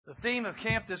The theme of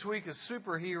camp this week is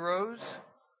superheroes.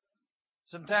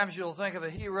 Sometimes you'll think of a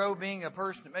hero being a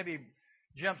person that maybe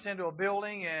jumps into a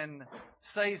building and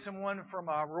saves someone from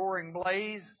a roaring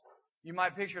blaze. You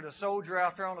might picture a soldier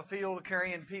out there on the field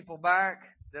carrying people back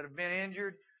that have been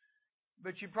injured.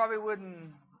 But you probably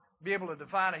wouldn't be able to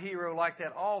define a hero like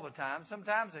that all the time.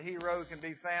 Sometimes a hero can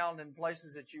be found in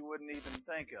places that you wouldn't even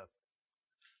think of.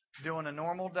 Doing a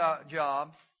normal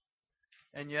job,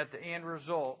 and yet the end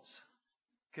results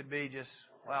could be just,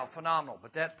 phenomenal.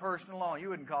 But that person alone, you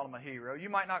wouldn't call him a hero. You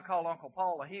might not call Uncle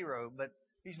Paul a hero, but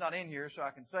he's not in here, so I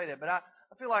can say that. But I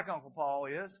feel like Uncle Paul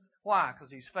is. Why? Because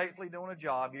he's faithfully doing a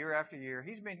job year after year.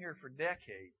 He's been here for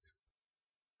decades.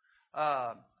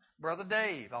 Brother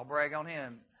Dave, I'll brag on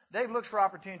him. Dave looks for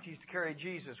opportunities to carry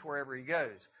Jesus wherever he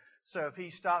goes. So if he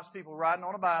stops people riding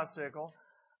on a bicycle,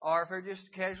 or if they're just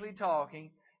casually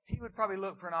talking, he would probably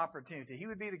look for an opportunity. He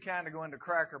would be the kind to go into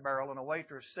Cracker Barrel and a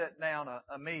waitress set down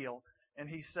a meal, and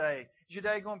he'd say, "Is your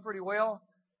day going pretty well?"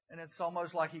 And it's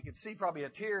almost like he could see probably a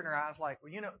tear in her eyes, like,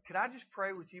 could I just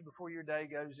pray with you before your day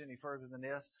goes any further than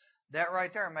this? That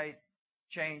right there may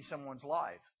change someone's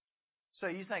life. So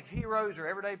you think heroes are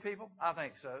everyday people? I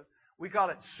think so. We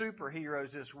call it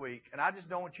superheroes this week, and I just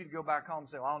don't want you to go back home and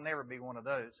say, I'll never be one of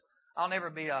those. I'll never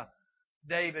be a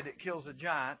David that kills a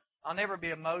giant. I'll never be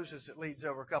a Moses that leads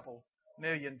over a couple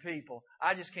million people.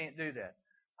 I just can't do that.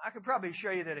 I could probably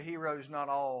show you that a hero is not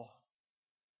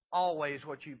always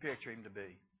what you picture him to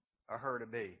be or her to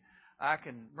be. I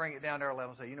can bring it down to our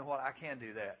level and say, you know what, I can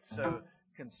do that. So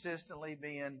consistently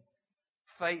being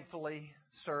faithfully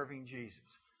serving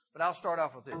Jesus. But I'll start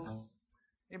off with this.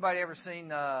 Anybody ever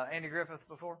seen Andy Griffith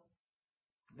before?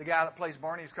 The guy that plays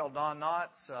Barney is called Don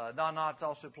Knotts. Don Knotts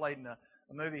also played in a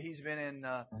movie. He's been in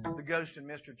The Ghost and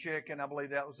Mr. Chicken. I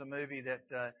believe that was a movie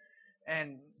that...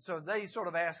 and so they sort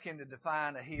of asked him to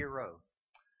define a hero.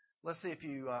 Let's see if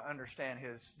you understand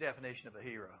his definition of a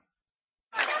hero.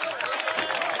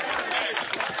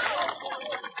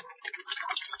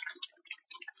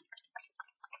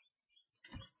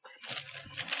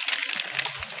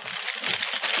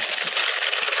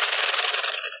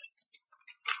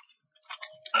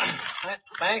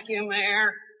 Thank you,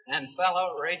 Mayor and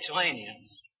fellow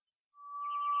Rachelanians.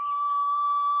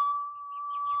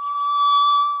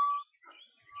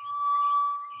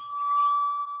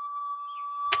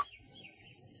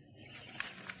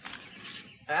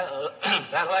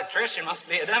 That electrician must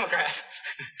be a Democrat.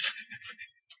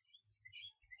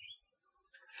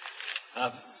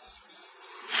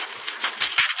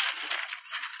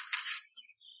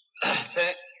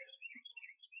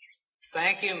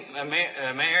 Thank you,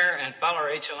 Mayor and fellow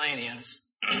Rachelanians.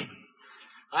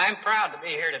 I'm proud to be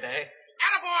here today.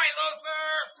 Attaboy,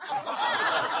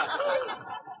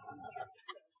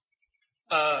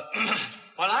 Luther!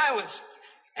 When I was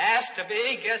asked to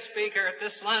be guest speaker at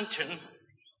this luncheon,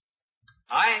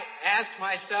 I asked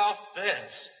myself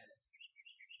this.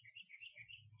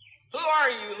 Who are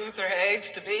you, Luther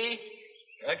Higgs, to be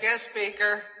a guest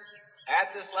speaker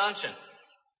at this luncheon?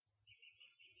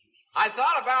 I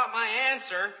thought about my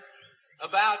answer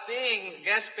about being a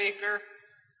guest speaker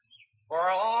for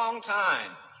a long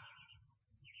time.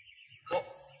 Well,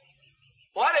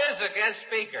 what is a guest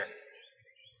speaker?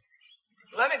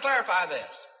 Let me clarify this.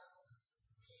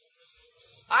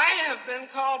 I have been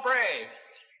called brave.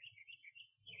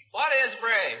 What is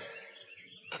brave?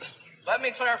 Let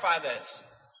me clarify this.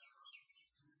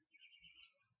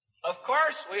 Of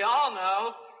course, we all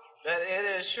know that it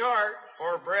is short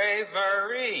for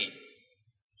bravery.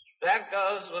 That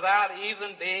goes without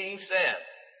even being said.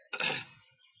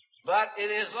 But it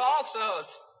is also a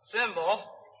symbol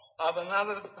of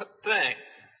another thing.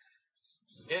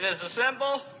 It is a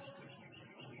symbol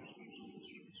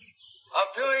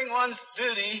of doing one's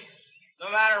duty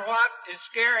no matter what is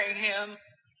scaring him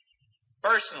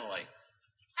personally.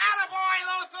 Attaboy,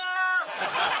 Luther!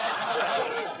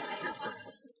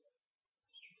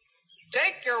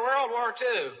 Take your World War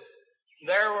II.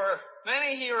 There were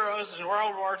many heroes in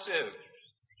World War II.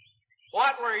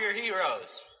 What were your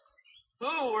heroes?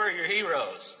 Who were your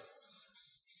heroes?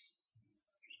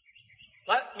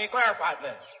 Let me clarify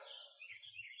this.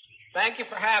 Thank you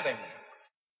for having me.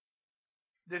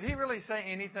 Did he really say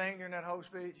anything during that whole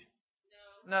speech?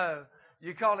 No.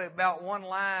 You called it about one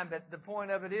line, but the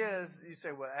point of it is, you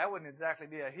say, well, that wouldn't exactly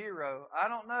be a hero. I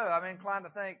don't know. I'm inclined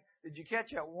to think, did you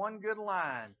catch that one good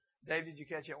line? Dave, did you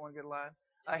catch that one good line?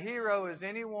 A hero is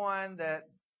anyone that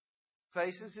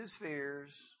faces his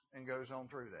fears and goes on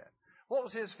through that. What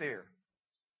was his fear?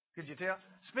 Could you tell?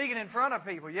 Speaking in front of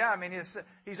people, yeah. I mean,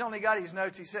 he's only got his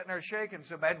notes. He's sitting there shaking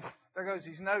so bad. There goes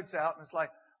his notes out, and it's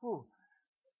like, whew.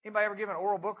 Anybody ever give an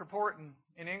oral book report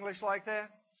in English like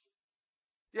that?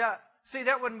 Yeah, see,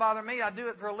 that wouldn't bother me. I do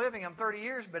it for a living. I'm 30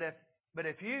 years. But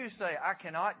if you say, I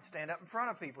cannot stand up in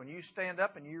front of people, and you stand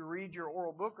up and you read your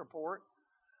oral book report.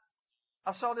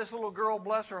 I saw this little girl,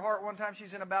 bless her heart, one time.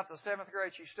 She's in about the 7th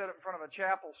grade. She stood up in front of a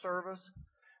chapel service.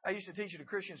 I used to teach at a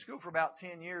Christian school for about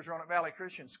 10 years, Roanoke Valley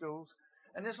Christian Schools.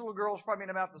 And this little girl was probably in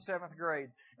about the 7th grade.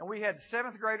 And we had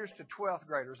 7th graders to 12th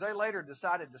graders. They later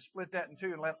decided to split that in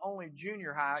two and let only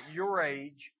junior high, your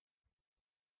age,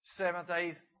 7th,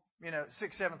 8th,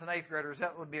 6th, 7th, and 8th graders,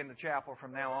 that would be in the chapel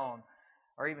from now on.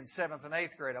 Or even 7th and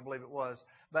 8th grade, I believe it was.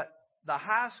 But the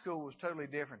high school was totally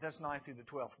different. That's 9th through the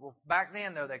 12th. Well, back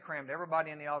then, though, they crammed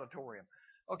everybody in the auditorium.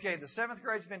 Okay, the 7th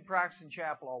grade's been practicing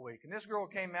chapel all week. And this girl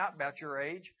came out about your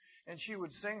age, and she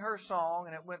would sing her song,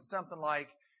 and it went something like,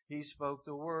 He spoke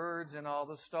the words, and all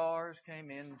the stars came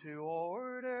into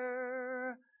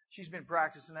order. She's been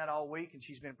practicing that all week, and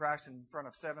she's been practicing in front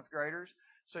of 7th graders.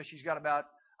 So she's got about,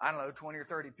 20 or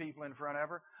 30 people in front of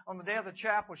her. On the day of the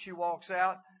chapel, she walks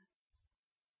out.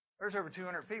 There's over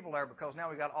 200 people there because now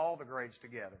we got all the grades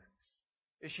together.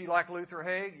 Is she like Luther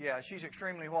Haig? Yeah, she's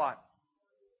extremely what?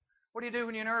 What do you do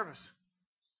when you're nervous?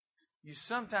 You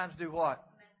sometimes do what?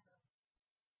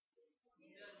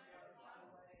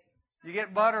 You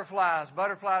get butterflies.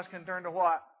 Butterflies can turn to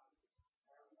what?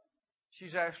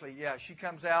 She's actually, she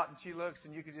comes out and she looks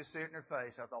and you can just see it in her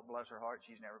face. I thought, bless her heart,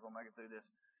 she's never going to make it through this.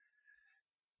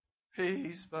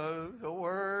 He spoke the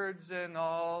words and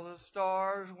all the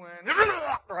stars went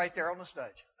right there on the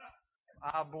stage.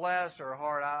 I bless her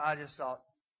heart. I just thought,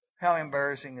 how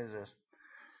embarrassing is this?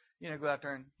 Go out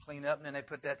there and clean up, and then they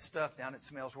put that stuff down. It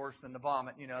smells worse than the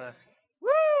vomit.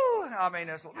 Woo! Now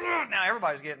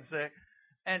everybody's getting sick.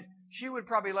 And she would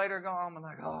probably later go home and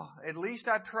like, at least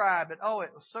I tried. But,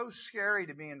 it was so scary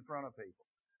to be in front of people.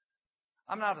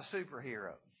 I'm not a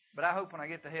superhero. But I hope when I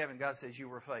get to heaven, God says you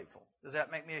were faithful. Does that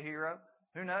make me a hero?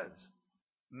 Who knows?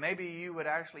 Maybe you would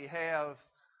actually have,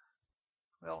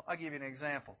 I'll give you an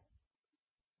example.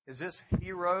 Is this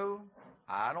hero?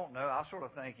 I don't know. I was sort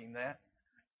of thinking that.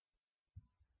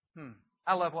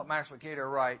 I love what Max Lucado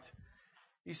writes.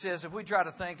 He says, if we try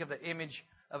to think of the image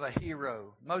of a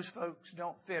hero, most folks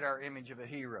don't fit our image of a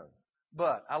hero.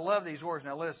 But I love these words.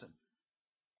 Now listen.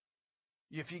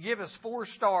 If you give us 4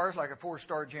 stars, like a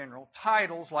 4-star general,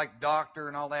 titles like doctor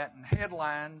and all that, and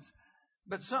headlines,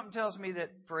 but something tells me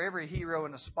that for every hero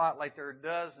in the spotlight, there are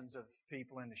dozens of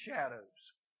people in the shadows.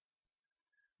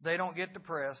 They don't get the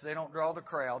press. They don't draw the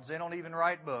crowds. They don't even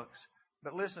write books.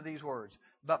 But listen to these words.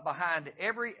 But behind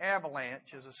every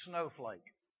avalanche is a snowflake.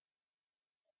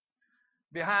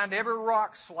 Behind every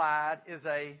rock slide is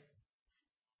a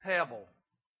pebble.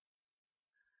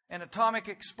 An atomic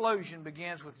explosion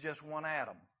begins with just one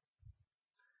atom.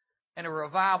 And a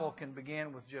revival can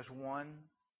begin with just one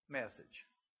message.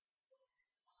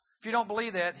 If you don't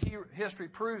believe that, history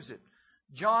proves it.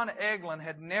 John Eglin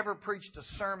had never preached a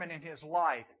sermon in his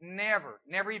life.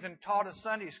 Never even taught a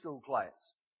Sunday school class.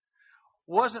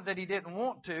 Wasn't that he didn't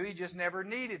want to, he just never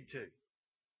needed to.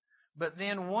 But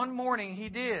then one morning he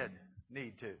did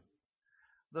need to.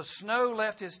 The snow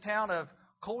left his town of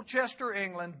Colchester,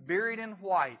 England, buried in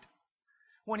white.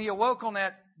 When he awoke on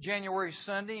that January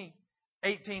Sunday,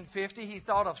 1850, he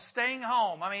thought of staying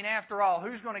home. After all,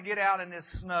 who's going to get out in this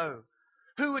snow?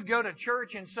 Who would go to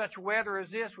church in such weather as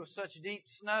this with such deep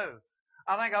snow?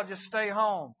 I think I'll just stay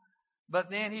home. But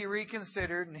then he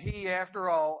reconsidered, and he, after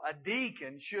all, a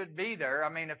deacon should be there.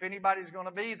 If anybody's going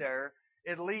to be there,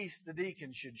 at least the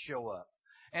deacon should show up.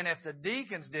 And if the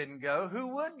deacons didn't go,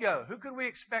 who would go? Who could we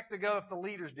expect to go if the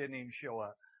leaders didn't even show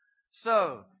up?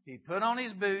 So he put on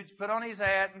his boots, put on his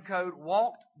hat and coat,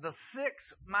 walked the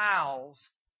 6 miles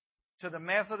to the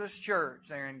Methodist church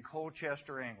there in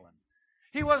Colchester, England.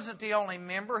 He wasn't the only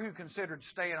member who considered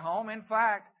staying home. In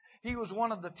fact, he was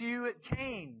one of the few that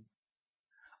came.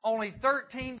 Only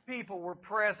 13 people were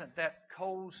present that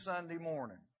cold Sunday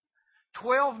morning.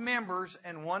 12 members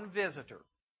and 1 visitor.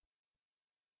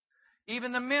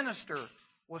 Even the minister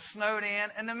was snowed in,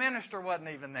 and the minister wasn't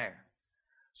even there.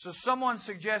 So someone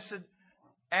suggested,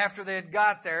 after they had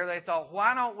got there, they thought,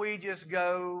 why don't we just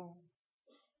go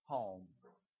home?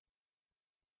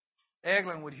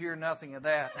 Eglin would hear nothing of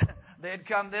that. They had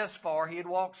come this far. He had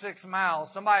walked 6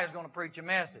 miles. Somebody was going to preach a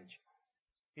message.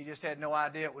 He just had no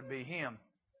idea it would be him.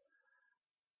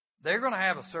 They're going to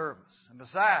have a service. And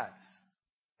besides,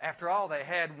 after all, they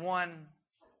had 1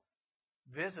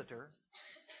 visitor.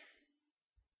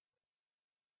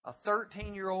 A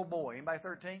 13-year-old boy. Anybody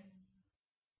 13?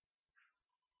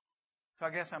 So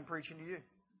I guess I'm preaching to you.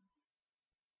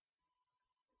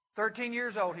 13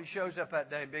 years old, he shows up that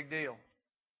day. Big deal.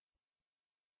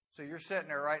 So you're sitting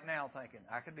there right now thinking,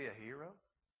 I could be a hero?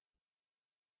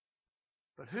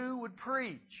 But who would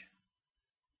preach?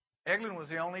 Eglin was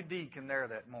the only deacon there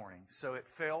that morning, so it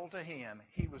fell to him.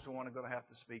 He was the one who was going to have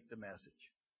to speak the message.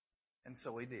 And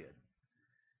so he did.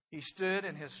 He stood,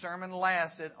 and his sermon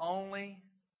lasted only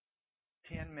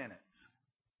 10 minutes.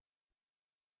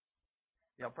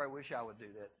 Y'all probably wish I would do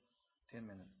that. 10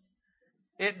 minutes.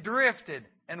 It drifted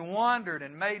and wandered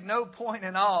and made no point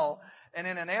in all. And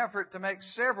in an effort to make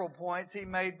several points, he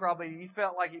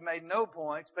felt like he made no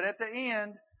points. But at the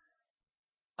end,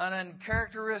 an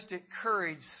uncharacteristic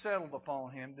courage settled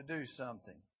upon him to do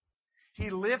something.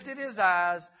 He lifted his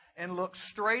eyes and looked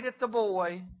straight at the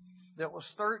boy that was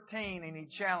 13, and he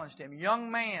challenged him.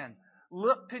 Young man,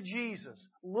 look to Jesus.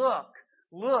 Look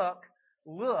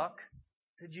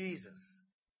to Jesus.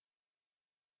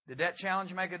 Did that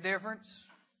challenge make a difference?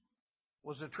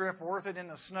 Was the trip worth it in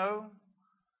the snow?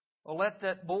 Well, let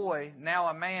that boy, now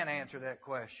a man, answer that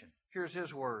question. Here's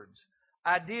his words.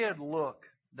 I did look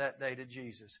that day to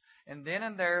Jesus. And then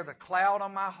and there, the cloud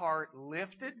on my heart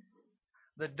lifted.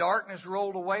 The darkness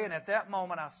rolled away, and at that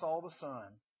moment, I saw the sun.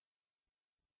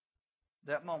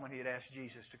 That moment, he had asked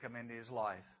Jesus to come into his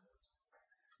life.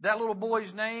 That little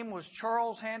boy's name was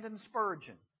Charles Haddon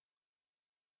Spurgeon,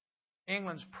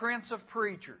 England's Prince of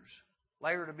Preachers,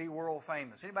 later to be world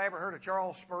famous. Anybody ever heard of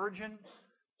Charles Spurgeon?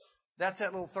 That's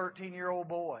that little 13-year-old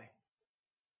boy.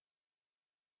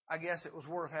 I guess it was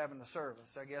worth having the service.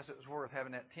 I guess it was worth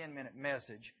having that 10-minute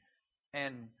message.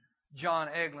 And John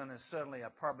Eglin is suddenly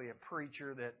probably a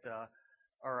preacher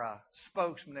or a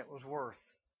spokesman that was worth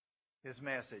his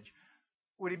message.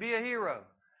 Would he be a hero?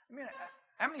 I mean,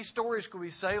 how many stories could we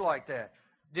say like that?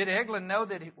 Did Eglin know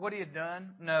what he had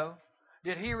done? No.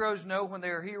 Did heroes know when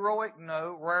they're heroic?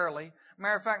 No, rarely.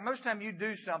 Matter of fact, most of the time you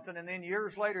do something and then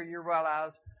years later you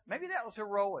realize, maybe that was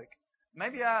heroic.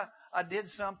 Maybe I did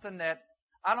something that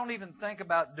I don't even think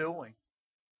about doing.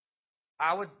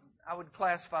 I would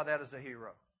classify that as a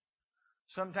hero.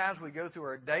 Sometimes we go through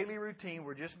our daily routine,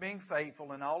 we're just being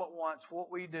faithful, and all at once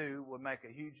what we do will make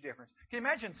a huge difference. Can you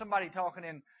imagine somebody talking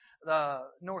in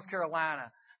North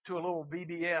Carolina to a little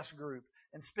VBS group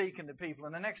and speaking to people,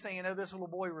 and the next thing you know, this little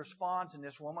boy responds, and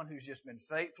this woman who's just been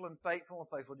faithful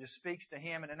just speaks to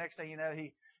him, and the next thing you know,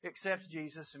 he accepts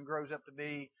Jesus and grows up to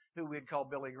be who we'd call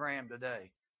Billy Graham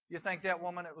today. You think that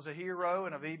woman that was a hero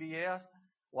in a VBS?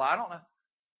 Well, I don't know.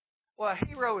 Well, a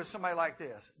hero is somebody like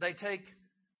this. They take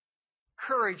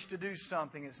courage to do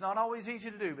something. It's not always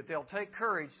easy to do, but they'll take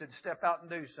courage to step out and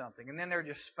do something. And then they're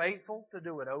just faithful to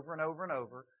do it over and over and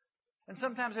over. And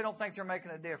sometimes they don't think they're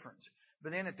making a difference.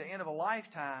 But then at the end of a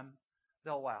lifetime,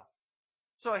 they'll wow.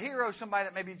 So a hero is somebody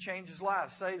that maybe changes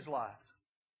lives, saves lives.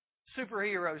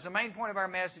 Superheroes. The main point of our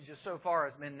messages so far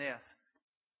has been this.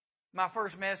 My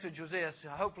first message was this.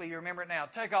 Hopefully you remember it now.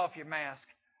 Take off your mask.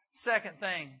 Second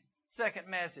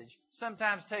message.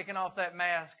 Sometimes taking off that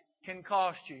mask can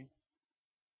cost you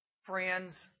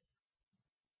friends,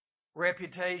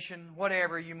 reputation,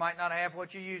 whatever. You might not have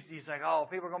what you used to. You say, oh,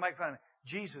 people are going to make fun of me.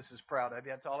 Jesus is proud of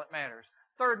you. That's all that matters.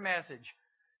 Third message.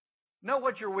 Know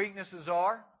what your weaknesses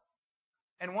are.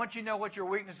 And once you know what your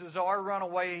weaknesses are, run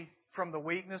away from the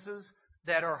weaknesses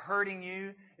that are hurting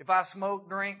you. If I smoke,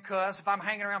 drink, cuss, if I'm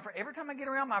hanging around every time I get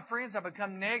around my friends, I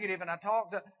become negative and I talk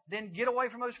to, then get away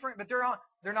from those friends. But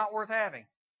they're not worth having.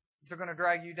 They're going to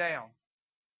drag you down.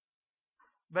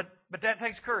 But that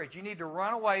takes courage. You need to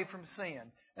run away from sin.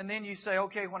 And then you say,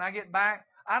 okay, when I get back,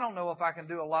 I don't know if I can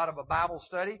do a lot of a Bible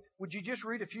study. Would you just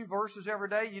read a few verses every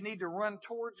day? You need to run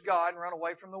towards God and run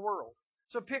away from the world.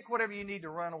 So pick whatever you need to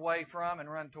run away from and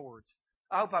run towards.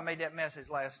 I hope I made that message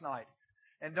last night.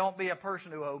 And don't be a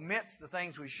person who omits the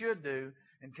things we should do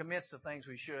and commits the things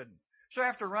we shouldn't. So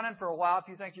after running for a while, if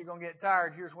you think you're going to get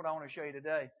tired, here's what I want to show you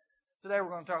today. Today we're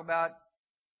going to talk about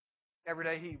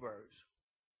everyday heroes.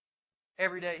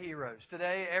 Everyday heroes.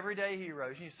 Today, everyday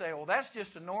heroes. And you say, well, that's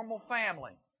just a normal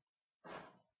family.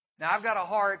 Now, I've got a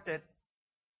heart that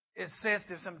is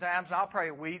sensitive sometimes, and I'll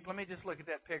probably weep. Let me just look at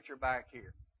that picture back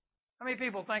here. How many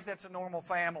people think that's a normal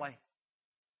family?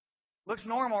 Looks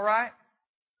normal, right?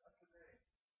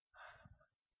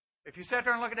 If you sit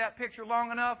there and look at that picture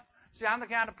long enough, see, I'm the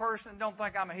kind of person that don't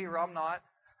think I'm a hero. I'm not.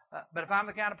 But if I'm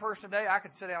the kind of person today, I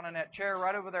could sit down in that chair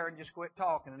right over there and just quit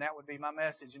talking, and that would be my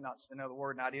message and not say another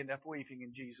word, and I'd end up weeping,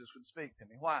 and Jesus would speak to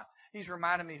me. Why? He's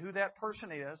reminding me who that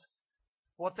person is,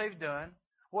 what they've done,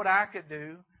 what I could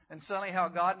do, and suddenly how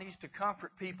God needs to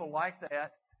comfort people like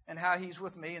that, and how He's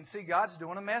with me. And see, God's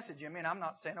doing a message. I mean, I'm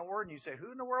not saying a word, and you say,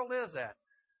 who in the world is that?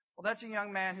 Well, that's a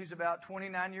young man who's about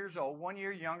 29 years old, 1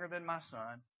 year younger than my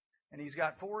son, and he's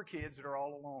got 4 kids that are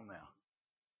all alone now.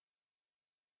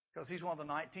 Because he's one of the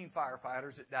 19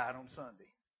 firefighters that died on Sunday.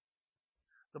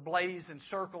 The blaze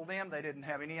encircled them. They didn't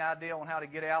have any idea on how to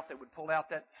get out. They would pull out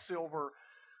that silver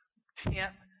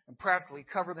tent and practically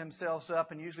cover themselves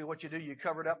up. And usually what you do, you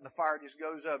cover it up and the fire just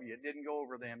goes over you. It didn't go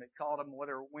over them. It caught them,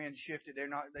 whether wind shifted.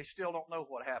 They still don't know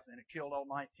what happened. And it killed all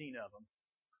 19 of them.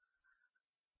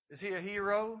 Is he a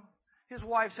hero? His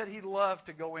wife said he'd love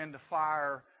to go into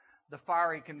the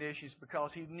fiery conditions,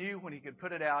 because he knew when he could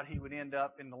put it out, he would end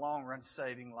up in the long run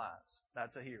saving lives.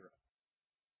 That's a hero.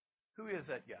 Who is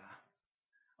that guy?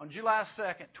 On July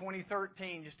 2nd,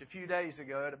 2013, just a few days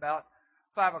ago, at about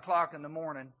 5 o'clock in the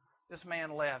morning, this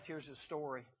man left. Here's his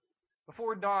story.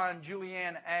 Before dawn,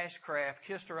 Julianne Ashcraft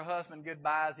kissed her husband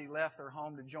goodbye as he left their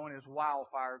home to join his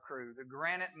wildfire crew, the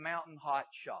Granite Mountain Hot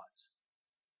Shots.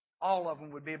 All of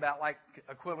them would be about like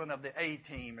equivalent of the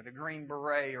A-Team or the Green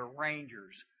Beret or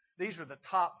Rangers. These were the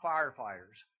top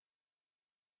firefighters.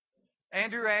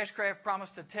 Andrew Ashcraft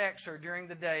promised to text her during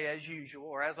the day as usual,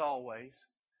 or as always.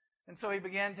 And so he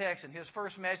began texting. His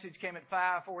first message came at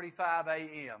 5:45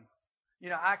 a.m. You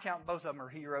know, I count both of them are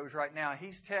heroes right now.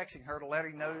 He's texting her to let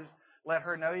her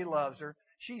know he loves her.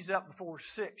 She's up before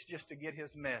 6 just to get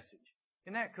his message.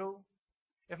 Isn't that cool?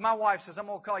 If my wife says, I'm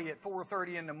going to call you at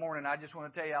 4:30 in the morning, I just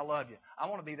want to tell you I love you, I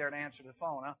want to be there to answer the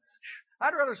phone.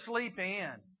 I'd rather sleep in.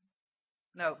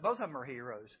 No, both of them are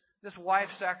heroes. This wife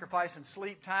sacrificing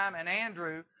sleep time, and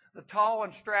Andrew, the tall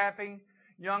and strapping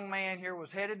young man here,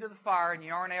 was headed to the fire in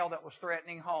Yarnell that was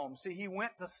threatening home. See, he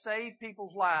went to save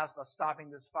people's lives by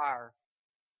stopping this fire.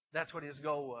 That's what his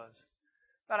goal was.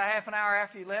 About a half an hour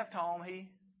after he left home, he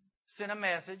sent a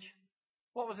message.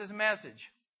 What was his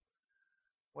message?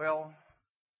 Well,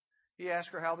 he asked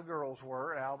her how the girls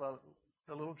were, how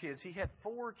the little kids. He had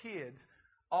 4 kids,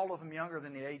 all of them younger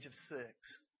than the age of 6.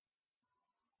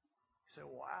 He said,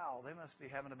 wow, they must be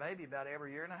having a baby about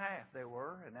every year and a half. They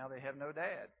were, and now they have no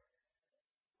dad.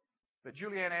 But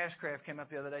Julianne Ashcraft came up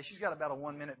the other day. She's got about a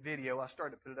 1-minute video. I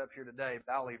started to put it up here today,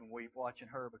 but I'll even weep watching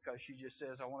her, because she just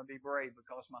says, I want to be brave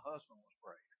because my husband was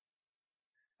brave.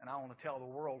 And I want to tell the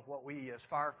world what we as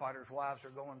firefighters' wives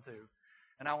are going through.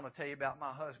 And I want to tell you about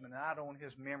my husband, and I don't want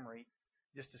his memory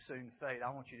just to soon fade.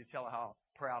 I want you to tell her how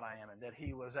proud I am and that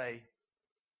he was a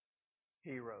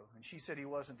hero. And she said he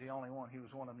wasn't the only one. He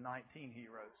was one of 19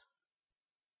 heroes.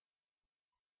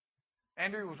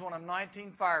 Andrew was one of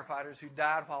 19 firefighters who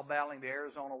died while battling the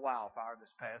Arizona wildfire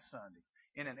this past Sunday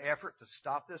in an effort to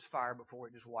stop this fire before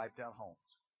it just wiped out homes.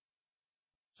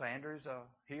 So Andrew's a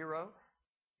hero?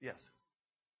 Yes.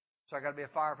 So I got to be a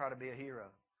firefighter to be a hero.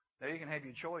 Now you can have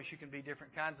your choice. You can be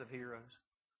different kinds of heroes.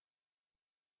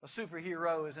 A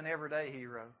superhero is an everyday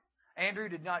hero. Andrew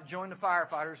did not join the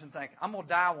firefighters and think, I'm going to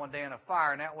die one day in a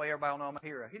fire, and that way everybody will know I'm a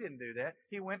hero. He didn't do that.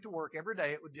 He went to work every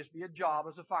day. It would just be a job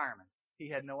as a fireman. He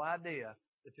had no idea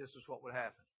that this is what would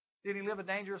happen. Did he live a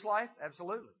dangerous life?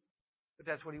 Absolutely. But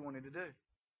that's what he wanted to do.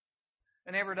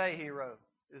 An everyday hero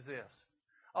is this.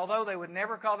 Although they would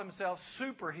never call themselves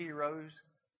superheroes,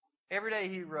 everyday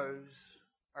heroes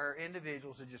are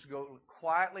individuals that just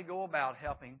quietly go about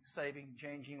helping, saving,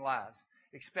 changing lives,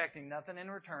 expecting nothing in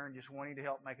return, just wanting to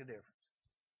help make a difference.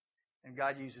 And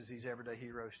God uses these everyday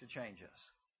heroes to change us.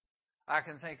 I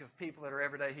can think of people that are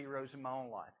everyday heroes in my own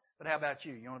life. But how about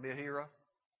you? You want to be a hero?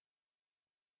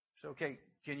 So, okay,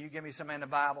 can you give me something in the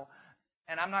Bible?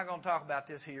 And I'm not going to talk about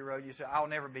this hero. You say, I'll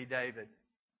never be David.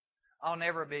 I'll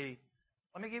never be.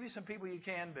 Let me give you some people you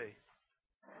can be.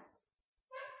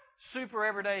 Super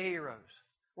everyday heroes.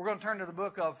 We're going to turn to the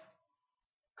book of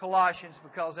Colossians,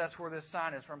 because that's where this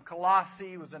sign is from.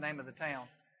 Colossae was the name of the town.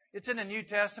 It's in the New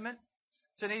Testament.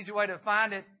 It's an easy way to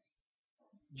find it.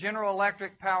 General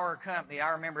Electric Power Company.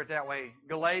 I remember it that way.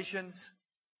 Galatians,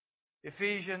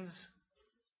 Ephesians,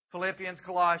 Philippians,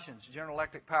 Colossians. General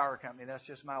Electric Power Company. That's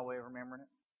just my way of remembering it.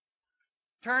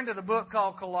 Turn to the book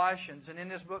called Colossians. And in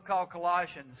this book called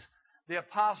Colossians, the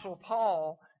Apostle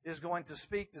Paul is going to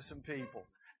speak to some people.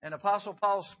 And Apostle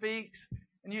Paul speaks.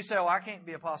 And you say, oh, I can't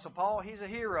be Apostle Paul. He's a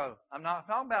hero. I'm not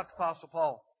talking about the Apostle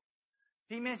Paul.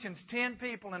 He mentions 10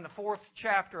 people in the 4th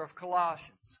chapter of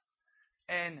Colossians.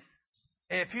 And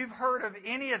if you've heard of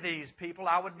any of these people,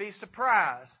 I would be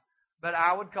surprised. But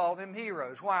I would call them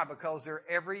heroes. Why? Because they're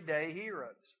everyday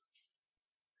heroes.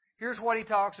 Here's what he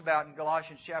talks about in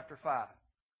Colossians chapter 5.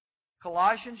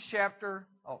 Colossians chapter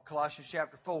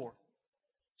 4.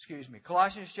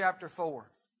 Colossians chapter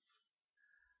 4.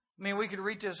 I mean, we could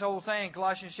read this whole thing,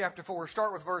 Colossians chapter 4.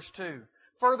 Start with verse 2.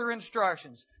 Further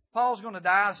instructions. Paul's going to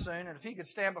die soon, and if he could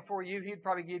stand before you, he'd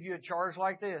probably give you a charge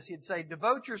like this. He'd say,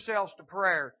 devote yourselves to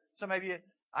prayer. Some of you,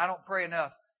 I don't pray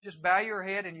enough. Just bow your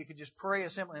head and you could just pray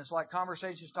as simply. It's like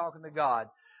conversations talking to God.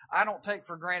 I don't take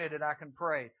for granted that I can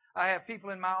pray. I have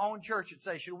people in my own church that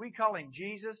say, should we call Him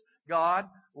Jesus, God,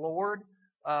 Lord?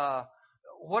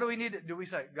 What do we need to do? We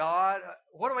say, God,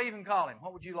 what do I even call him?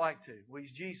 What would you like to? Well,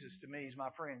 he's Jesus to me. He's my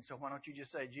friend. So why don't you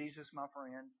just say, Jesus, my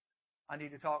friend, I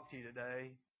need to talk to you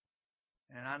today.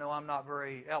 And I know I'm not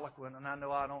very eloquent, and I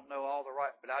know I don't know all the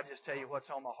right, but I just tell you what's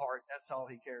on my heart. That's all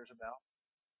he cares about.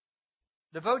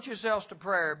 Devote yourselves to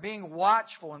prayer, being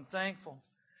watchful and thankful.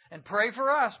 And pray for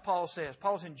us, Paul says.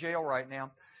 Paul's in jail right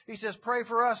now. He says, pray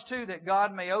for us too, that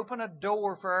God may open a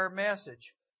door for our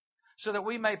message, so that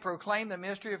we may proclaim the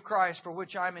mystery of Christ, for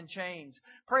which I'm in chains.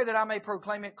 Pray that I may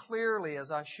proclaim it clearly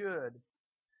as I should.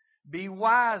 Be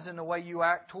wise in the way you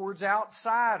act towards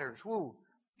outsiders. Woo.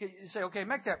 You say, okay,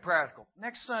 make that practical.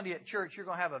 Next Sunday at church, you're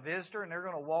going to have a visitor and they're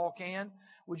going to walk in.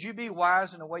 Would you be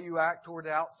wise in the way you act toward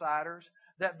outsiders?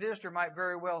 That visitor might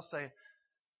very well say,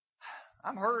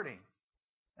 I'm hurting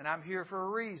and I'm here for a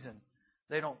reason.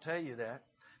 They don't tell you that.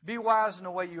 Be wise in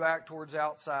the way you act towards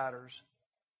outsiders.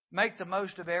 Make the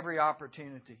most of every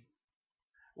opportunity.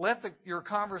 Let your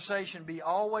conversation be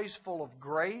always full of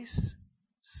grace,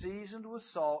 seasoned with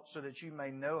salt, so that you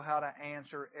may know how to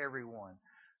answer everyone.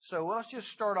 So let's just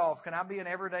start off. Can I be an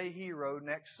everyday hero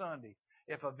next Sunday?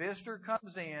 If a visitor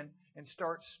comes in and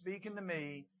starts speaking to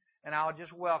me, and I'll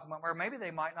just welcome them, or maybe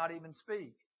they might not even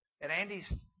speak. At Andy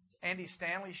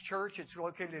Stanley's church, it's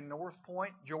located in North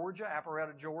Point, Georgia,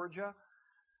 Alpharetta, Georgia.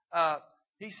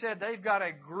 He said they've got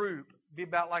a group, be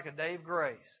about like a Dave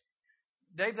Grace.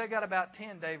 They got about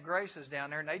 10 Dave Graces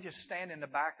down there, and they just stand in the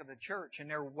back of the church, and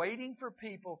they're waiting for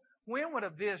people. When would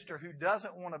a visitor who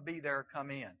doesn't want to be there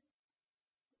come in?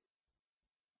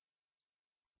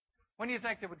 When do you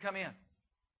think they would come in?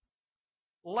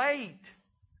 Late.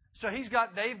 So he's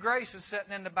got Dave Graces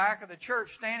sitting in the back of the church,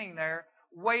 standing there,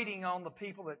 waiting on the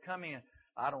people that come in.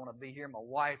 I don't want to be here. My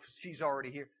wife, she's already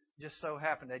here. Just so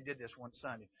happened they did this one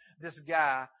Sunday. This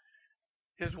guy,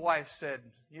 his wife said,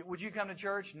 would you come to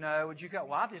church? No. Would you come?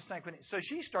 Well, I just think. So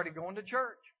she started going to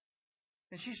church.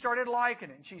 And she started liking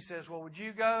it. And she says, well, would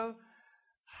you go?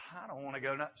 I don't want to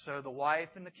go. So the wife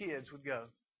and the kids would go.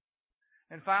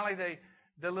 And finally,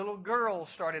 the little girls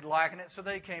started liking it. So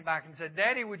they came back and said,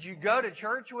 Daddy, would you go to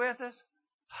church with us?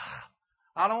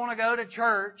 I don't want to go to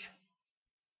church.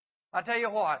 I tell you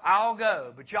what, I'll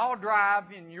go, but y'all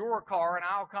drive in your car and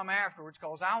I'll come afterwards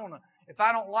because I want to, if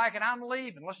I don't like it, I'm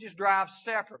leaving. Let's just drive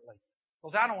separately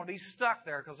because I don't want to be stuck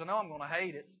there because I know I'm going to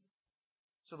hate it.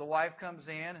 So the wife comes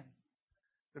in and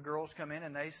the girls come in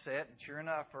and they sit, and sure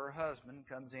enough, her husband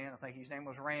comes in. I think his name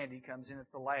was Randy, comes in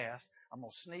at the last. I'm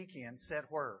going to sneak in, sit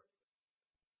where?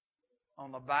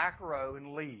 On the back row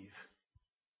and leave.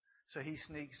 So he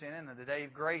sneaks in, and the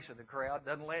Dave Grace of the crowd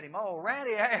doesn't let him. Oh,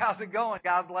 Randy, hey, how's it going?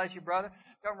 God bless you, brother.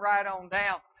 Come right on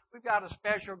down. We've got a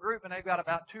special group, and they've got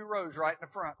about 2 rows right in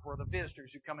the front where the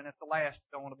visitors who come in at the last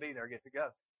don't want to be there get to go.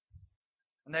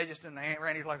 And they just, and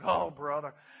Randy's like, oh,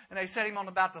 brother. And they set him on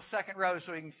about the second row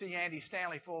so he can see Andy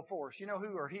Stanley full force. You know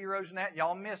who are heroes in that?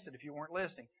 Y'all missed it if you weren't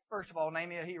listening. First of all, name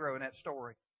me a hero in that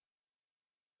story.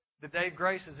 The Dave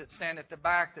Graces that stand at the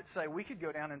back that say, we could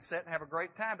go down and sit and have a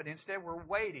great time, but instead we're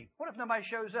waiting. What if nobody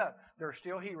shows up? They're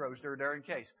still heroes. They're there in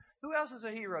case. Who else is a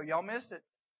hero? Y'all missed it.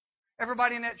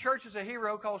 Everybody in that church is a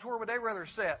hero because where would they rather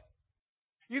sit?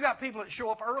 You got people that show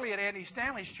up early at Andy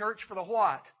Stanley's church for the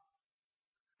what?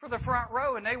 For the front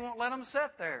row, and they won't let them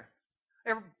sit there.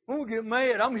 We'll get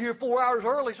mad. I'm here 4 hours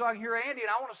early so I can hear Andy,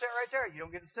 and I want to sit right there. You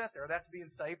don't get to sit there. That's being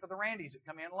saved for the Randys that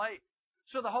come in late.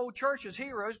 So the whole church is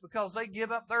heroes because they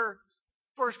give up their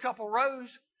first couple rows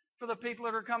for the people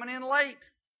that are coming in late.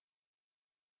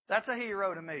 That's a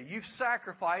hero to me. You've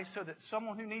sacrificed so that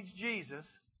someone who needs Jesus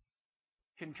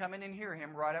can come in and hear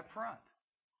Him right up front,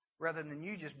 rather than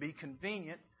you just be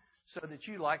convenient so that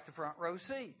you like the front row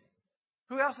seat.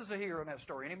 Who else is a hero in that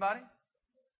story? Anybody?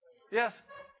 Yes.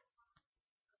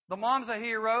 The mom's a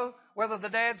hero, whether the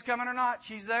dad's coming or not.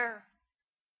 She's there.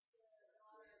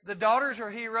 The daughters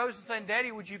are heroes and saying,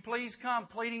 Daddy, would you please come,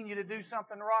 pleading you to do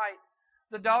something right.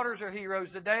 The daughters are heroes.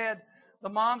 The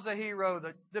mom's a hero.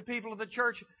 The people of the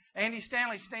church. Andy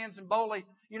Stanley stands in boldly.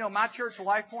 You know, my church,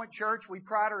 Life Point Church, we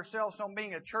pride ourselves on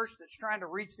being a church that's trying to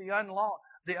reach the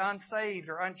unsaved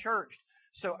or unchurched.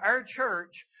 So our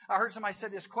church, I heard somebody say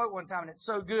this quote one time, and it's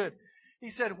so good. He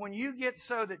said, when you get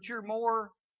so that you're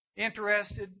more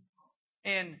interested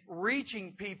in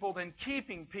reaching people than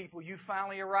keeping people, you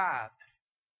finally arrived.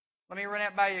 Let me run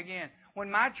that by you again. When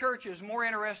my church is more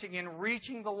interested in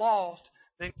reaching the lost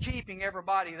than keeping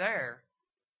everybody there.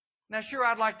 Now, sure,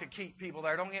 I'd like to keep people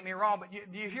there. Don't get me wrong. But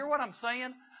do you hear what I'm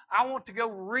saying? I want to go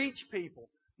reach people,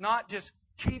 not just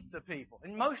keep the people.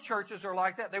 And most churches are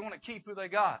like that. They want to keep who they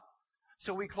got.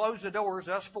 So we close the doors,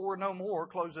 us four no more,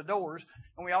 close the doors,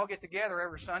 and we all get together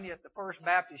every Sunday at the First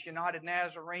Baptist United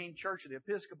Nazarene Church of the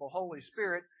Episcopal Holy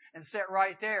Spirit and sit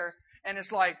right there. And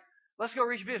it's like, let's go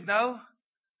reach business. No.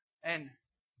 And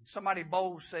somebody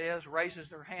bold raises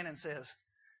their hand and says,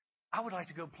 I would like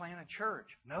to go plant a church.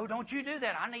 No, don't you do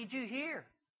that. I need you here.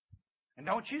 And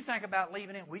don't you think about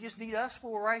leaving it. We just need us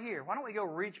four right here. Why don't we go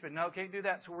reach? But no, can't do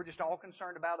that. So we're just all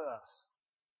concerned about us.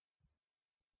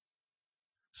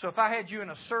 So if I had you in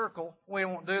a circle, we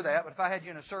won't do that, but if I had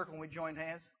you in a circle and we joined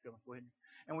hands,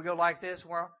 and we go like this,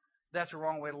 well, that's the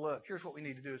wrong way to look. Here's what we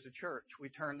need to do as a church. We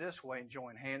turn this way and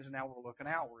join hands, and now we're looking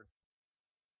outward.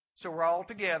 So we're all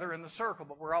together in the circle,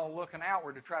 but we're all looking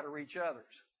outward to try to reach others.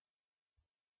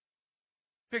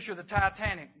 Picture the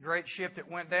Titanic, great ship that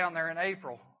went down there in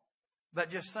April. But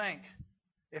just think,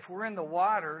 if we're in the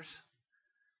waters,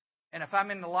 and if I'm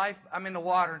in the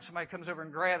water, and somebody comes over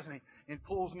and grabs me and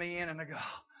pulls me in, and I go,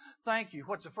 oh, thank you.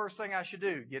 What's the first thing I should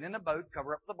do? Get in the boat,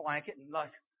 cover up the blanket, and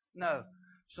no. As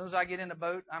soon as I get in the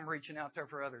boat, I'm reaching out there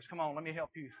for others. Come on, let me help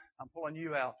you. I'm pulling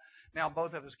you out. Now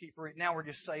both of us keep reaching. Now we're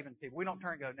just saving people. We don't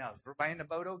turn and go, now, is everybody in the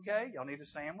boat okay? Y'all need a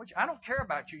sandwich? I don't care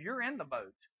about you. You're in the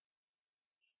boat.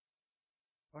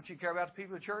 Don't you care about the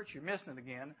people of the church? You're missing it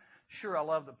again. Sure, I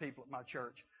love the people at my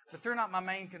church, but they're not my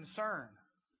main concern.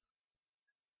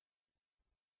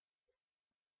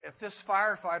 If this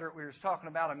firefighter we were talking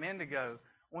about a minute ago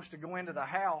wants to go into the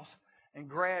house and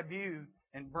grab you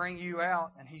and bring you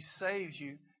out and he saves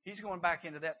you, he's going back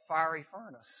into that fiery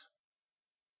furnace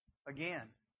again.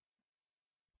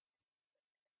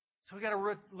 So we got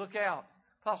to look out.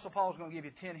 Apostle Paul's going to give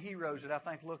you 10 heroes that I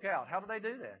think look out. How do they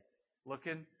do that? Look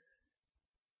in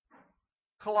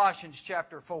Colossians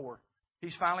chapter 4.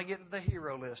 He's finally getting to the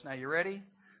hero list. Now, you ready?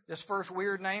 This first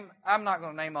weird name, I'm not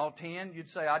going to name all 10. You'd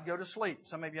say I'd go to sleep.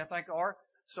 Some of you I think are.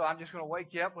 So I'm just going to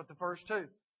wake you up with the first two.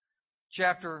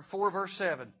 Chapter 4, verse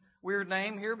 7. Weird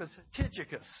name here, but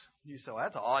Tychicus. You say, well,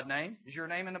 that's an odd name. Is your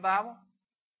name in the Bible?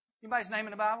 Anybody's name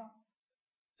in the Bible?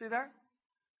 See there?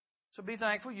 So be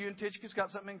thankful. You and Tychicus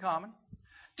got something in common.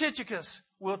 Tychicus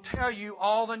will tell you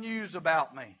all the news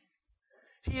about me.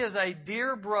 He is a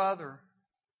dear brother,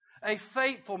 a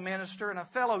faithful minister, and a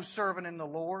fellow servant in the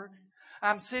Lord.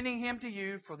 I'm sending him to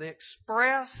you for the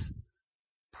express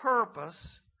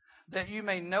purpose that you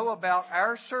may know about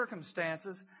our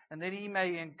circumstances and that he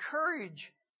may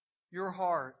encourage your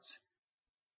hearts.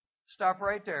 Stop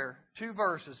right there. 2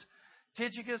 verses.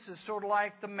 Tychicus is sort of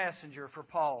like the messenger for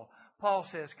Paul. Paul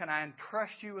says, can I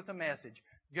entrust you with a message?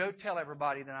 Go tell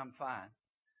everybody that I'm fine.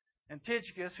 And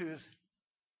Tychicus,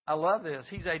 I love this,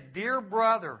 he's a dear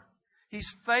brother.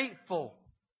 He's faithful.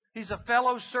 He's a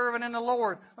fellow servant in the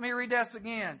Lord. Let me read this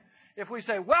again. If we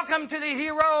say, welcome to the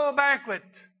hero banquet.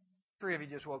 3 of you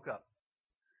just woke up.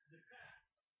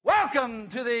 Welcome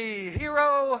to the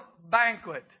hero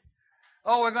banquet.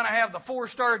 Oh, we're going to have the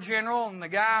 4-star general and the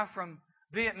guy from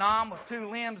Vietnam with 2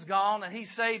 limbs gone and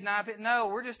he's saved 9 feet. No,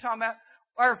 we're just talking about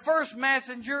our first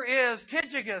messenger is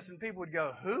Tychicus. And people would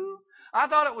go, who? I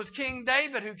thought it was King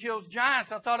David who kills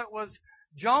giants. I thought it was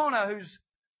Jonah who's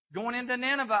going into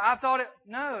Nineveh. I thought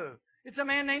no. It's a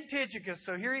man named Tychicus.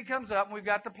 So here he comes up, and we've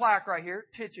got the plaque right here.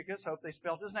 Tychicus. Hope they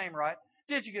spelled his name right.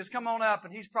 Tychicus, come on up.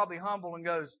 And he's probably humble and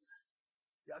goes,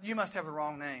 you must have the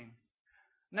wrong name.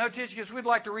 No, Tychicus, we'd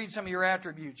like to read some of your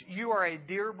attributes. You are a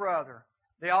dear brother.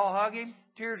 They all hug him,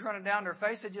 tears running down their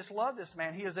face. They just love this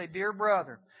man. He is a dear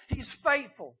brother. He's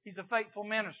faithful. He's a faithful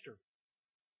minister.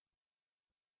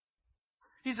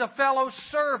 He's a fellow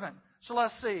servant. So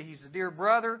let's see. He's a dear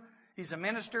brother. He's a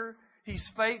minister. He's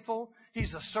faithful.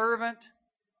 He's a servant.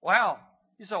 Wow.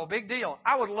 You say, well, big deal.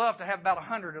 I would love to have about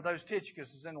 100 of those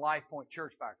Tychicuses in Life Point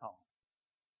Church back home.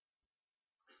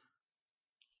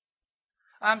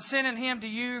 I'm sending him to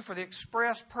you for the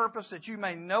express purpose that you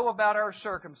may know about our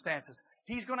circumstances.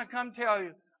 He's going to come tell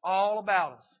you all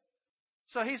about us.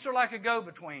 So he's sort of like a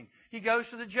go-between. He goes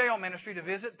to the jail ministry to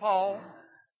visit Paul,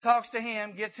 talks to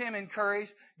him, gets him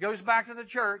encouraged, goes back to the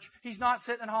church. He's not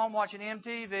sitting at home watching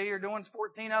MTV or doing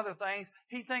 14 other things.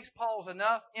 He thinks Paul's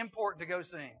enough important to go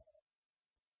see him.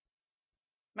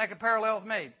 Make a parallel with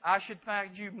me. I should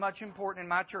find you much important in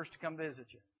my church to come visit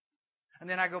you. And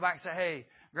then I go back and say, hey,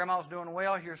 Grandma's doing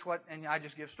well. Here's what, and I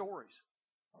just give stories.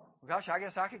 Well, gosh, I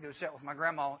guess I could go sit with my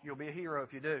grandma. You'll be a hero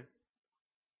if you do.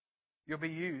 You'll be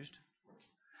used.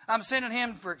 I'm sending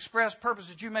him for express purpose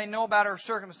that you may know about our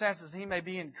circumstances and he may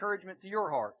be encouragement to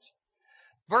your hearts.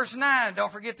 Verse 9,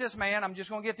 don't forget this man. I'm just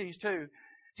going to get these 2.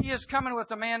 He is coming with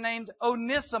a man named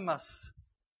Onesimus,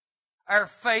 our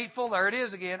faithful, there it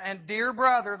is again, and dear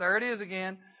brother, there it is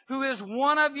again, who is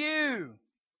one of you.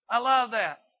 I love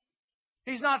that.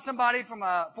 He's not somebody from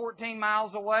 14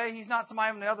 miles away. He's not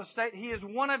somebody from the other state. He is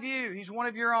one of you. He's one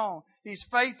of your own. He's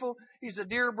faithful. He's a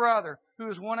dear brother who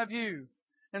is one of you.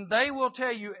 And they will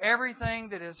tell you everything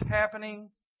that is happening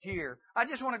here. I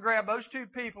just want to grab those two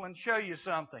people and show you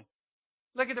something.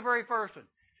 Look at the very first one.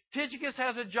 Tychicus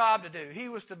has a job to do. He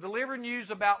was to deliver news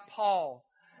about Paul,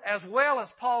 as well as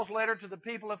Paul's letter to the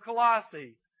people of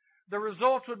Colossae. The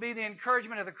results would be the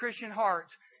encouragement of the Christian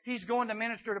hearts. He's going to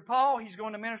minister to Paul. He's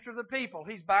going to minister to the people.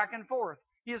 He's back and forth.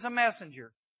 He is a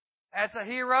messenger. That's a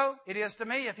hero. It is to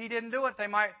me. If he didn't do it,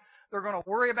 they're going to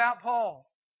worry about Paul.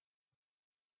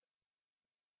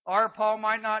 Or Paul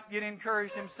might not get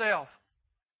encouraged himself.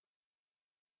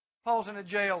 Paul's in a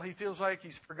jail. He feels like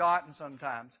he's forgotten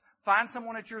sometimes. Find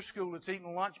someone at your school that's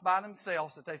eating lunch by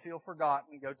themselves that they feel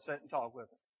forgotten and go sit and talk with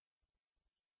them.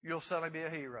 You'll suddenly be a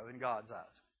hero in God's eyes.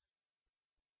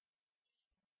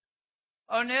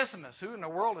 Onesimus. Who in the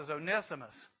world is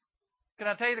Onesimus? Can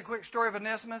I tell you the quick story of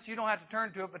Onesimus? You don't have to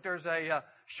turn to it, but there's a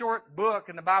short book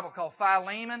in the Bible called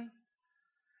Philemon.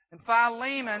 And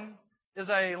Philemon is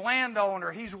a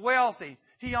landowner. He's wealthy.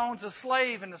 He owns a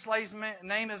slave, and the slave's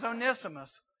name is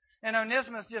Onesimus. And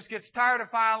Onesimus just gets tired of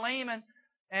Philemon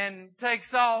and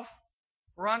takes off,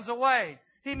 runs away.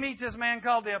 He meets this man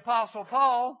called the Apostle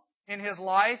Paul in his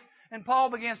life, and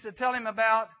Paul begins to tell him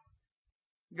about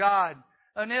God.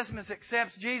 Onesimus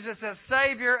accepts Jesus as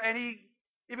Savior, and he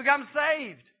becomes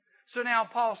saved. So now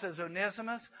Paul says,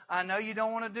 Onesimus, I know you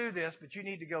don't want to do this, but you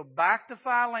need to go back to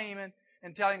Philemon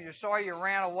and tell him you're sorry you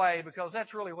ran away, because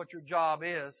that's really what your job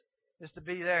is to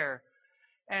be there.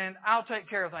 And I'll take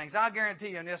care of things. I guarantee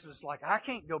you, Onesimus is like, I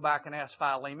can't go back and ask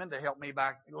Philemon to help me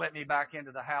back, let me back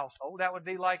into the household. That would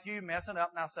be like you messing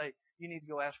up, and I say, you need to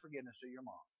go ask forgiveness to your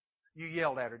mom. You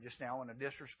yelled at her just now in a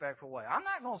disrespectful way. I'm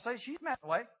not going to say she's mad.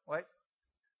 Wait.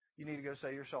 You need to go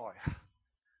say you're sorry.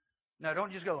 No,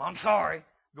 don't just go, I'm sorry.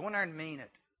 Go in there and mean it.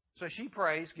 So she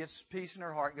prays, gets peace in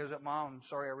her heart, goes up, Mom, I'm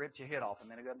sorry I ripped your head off a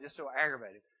minute ago. I'm just so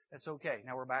aggravated. That's okay.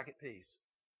 Now we're back at peace.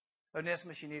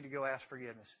 Onesimus, you need to go ask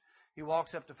forgiveness. He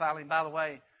walks up to Philemon. By the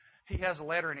way, he has a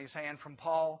letter in his hand from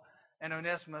Paul. And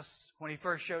Onesimus, when he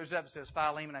first shows up, says,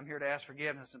 Philemon, I'm here to ask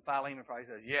forgiveness. And Philemon probably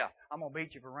says, yeah, I'm going to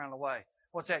beat you for running away.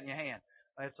 What's that in your hand?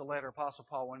 It's a letter. Apostle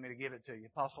Paul wanted me to give it to you.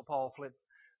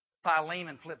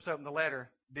 Philemon flips open the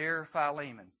letter. Dear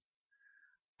Philemon,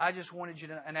 I just wanted you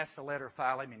to, and that's the letter of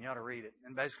Philemon. You ought to read it.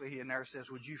 And basically he in there says,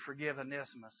 would you forgive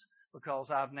Onesimus,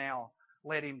 because I've now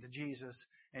led him to Jesus.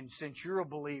 And since you're a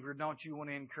believer, don't you want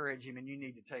to encourage him, and you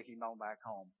need to take him on back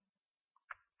home.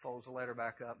 Folds the letter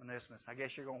back up. Onesimus, I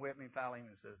guess you're going to whip me.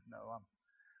 Philemon says, no, I'm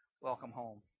welcome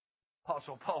home.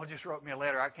 Apostle Paul just wrote me a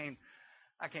letter. I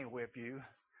can't whip you.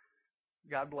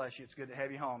 God bless you. It's good to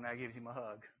have you home. Now he gives him a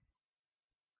hug.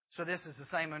 So this is the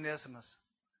same Onesimus.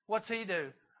 What's he do?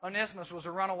 Onesimus was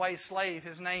a runaway slave.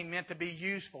 His name meant to be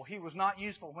useful. He was not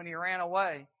useful when he ran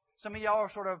away. Some of y'all are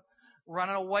sort of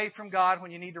running away from God when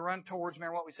you need to run towards Him.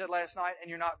 Remember what we said last night? And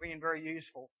you're not being very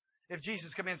useful. If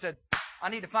Jesus came in and said, I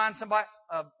need to find somebody.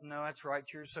 No, that's right.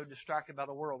 You're so distracted by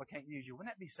the world, I can't use you.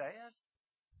 Wouldn't that be sad?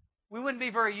 We wouldn't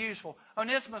be very useful.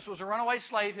 Onesimus was a runaway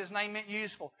slave. His name meant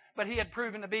useful. But he had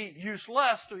proven to be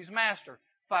useless to his master,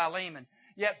 Philemon.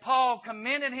 Yet Paul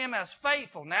commended him as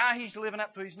faithful. Now he's living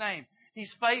up to his name.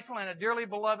 He's faithful and a dearly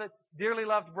beloved, dearly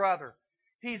loved brother.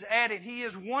 He's added, he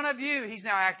is one of you. He's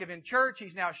now active in church.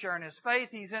 He's now sharing his faith.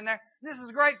 He's in there. This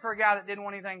is great for a guy that didn't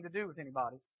want anything to do with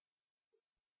anybody.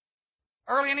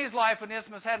 Early in his life,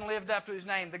 Onesimus hadn't lived up to his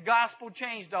name. The gospel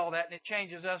changed all that, and it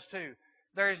changes us too.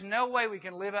 There is no way we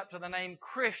can live up to the name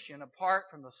Christian apart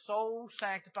from the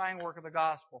soul-sanctifying work of the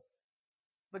gospel.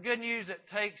 The good news that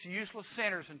takes useless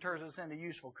sinners and turns us into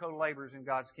useful co-laborers in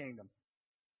God's kingdom.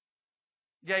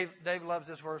 Dave loves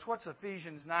this verse. What's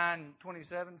Ephesians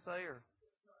 9:27 say? Or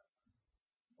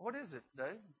what is it,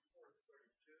 Dave?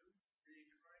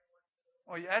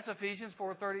 Oh, yeah, that's Ephesians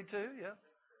 4:32. Yeah.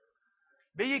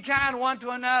 Be ye kind one to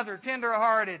another,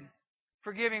 tender-hearted,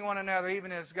 forgiving one another,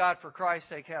 even as God for Christ's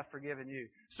sake hath forgiven you.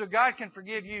 So God can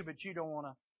forgive you, but you don't want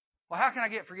to. Well, how can I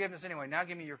get forgiveness anyway? Now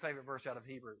give me your favorite verse out of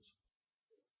Hebrews.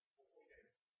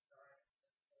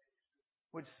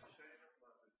 Which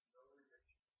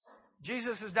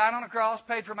Jesus has died on the cross,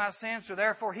 paid for my sins, so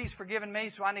therefore He's forgiven me,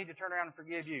 so I need to turn around and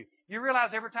forgive you. You realize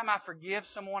every time I forgive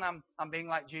someone, I'm being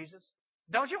like Jesus?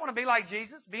 Don't you want to be like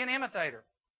Jesus? Be an imitator.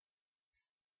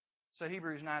 So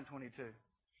Hebrews 9:22.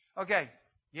 Okay,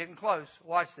 getting close.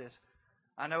 Watch this.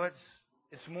 I know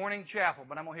it's morning chapel,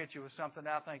 but I'm going to hit you with something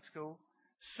that I think's cool.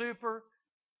 Super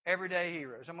everyday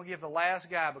heroes. I'm going to give the last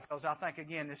guy because I think,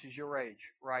 again, this is your age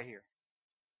right here.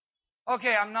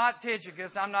 Okay, I'm not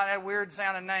Tychicus. I'm not that weird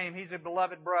sounding name. He's a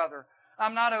beloved brother.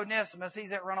 I'm not Onesimus.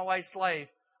 He's that runaway slave.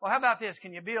 Well, how about this?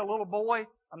 Can you be a little boy?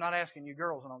 I'm not asking you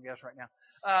girls, I don't guess right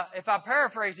now. If I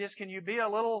paraphrase this, can you be a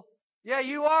little... Yeah,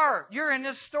 you are. You're in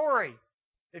this story.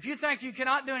 If you think you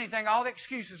cannot do anything, all the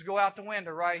excuses go out the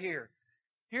window right here.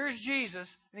 Here's Jesus,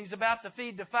 and He's about to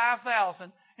feed the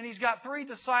 5,000, and He's got 3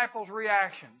 disciples'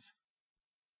 reactions.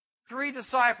 3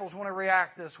 disciples want to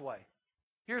react this way.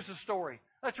 Here's the story.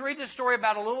 Let's read this story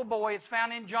about a little boy. It's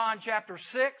found in John chapter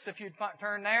 6, if you'd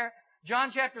turn there.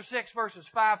 John chapter 6, verses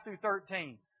 5 through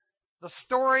 13. The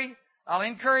story, I'll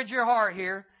encourage your heart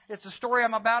here. It's a story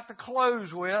I'm about to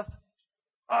close with.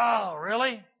 Oh,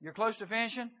 really? You're close to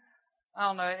finishing? I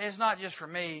don't know. It's not just for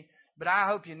me, but I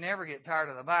hope you never get tired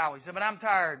of the Bible. You say, but I'm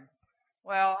tired.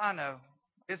 Well, I know.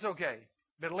 It's okay.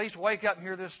 But at least wake up and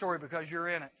hear this story because you're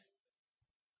in it.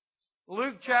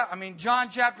 John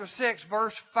chapter 6,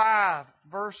 verse 5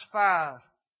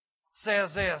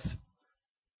 says this.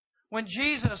 When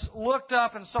Jesus looked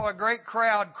up and saw a great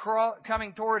crowd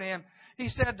coming toward Him, He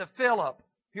said to Philip,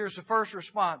 here's the first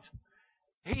response.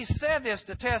 He said this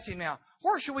to test Him now.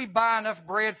 Where should we buy enough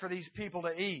bread for these people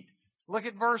to eat? Look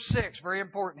at verse 6, very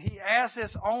important. He asked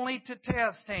this only to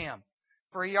test Him,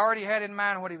 for He already had in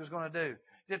mind what He was going to do.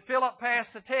 Did Philip pass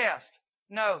the test?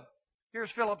 No.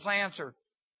 Here's Philip's answer.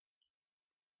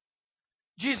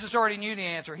 Jesus already knew the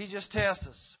answer. He just tests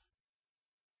us.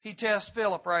 He tests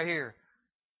Philip right here.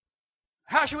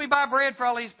 How should we buy bread for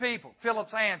all these people?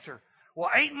 Philip's answer. Well,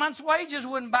 8 months' wages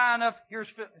wouldn't buy enough.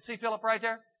 See Philip right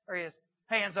there? There he is.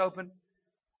 Hands open.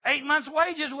 8 months'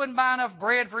 wages wouldn't buy enough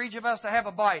bread for each of us to have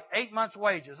a bite. 8 months'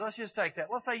 wages. Let's just take that.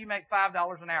 Let's say you make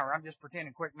 $5 an hour. I'm just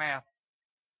pretending quick math.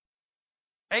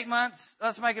 8 months,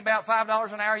 let's make it about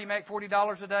 $5 an hour. You make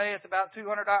 $40 a day. It's about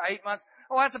 $200. 8 months.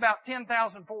 Oh, that's about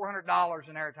 $10,400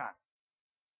 in airtime.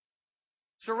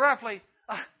 So roughly,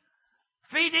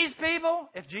 feed these people.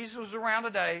 If Jesus was around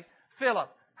today, Philip,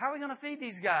 how are we going to feed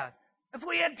these guys? If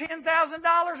we had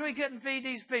 $10,000, we couldn't feed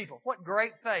these people. What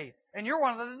great faith. And you're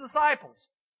one of the disciples.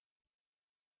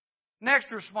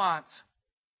 Next response.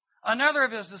 Another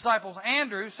of His disciples,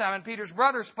 Andrew, Simon Peter's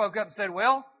brother, spoke up and said,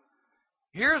 well,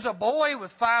 here's a boy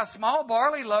with 5 small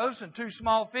barley loaves and 2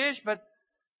 small fish, but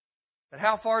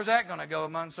how far is that going to go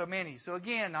among so many? So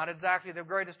again, not exactly the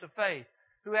greatest of faith.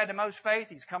 Who had the most faith?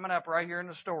 He's coming up right here in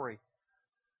the story.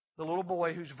 The little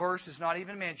boy whose verse is not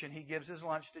even mentioned, he gives his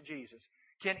lunch to Jesus.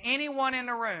 Can anyone in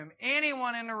the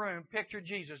room picture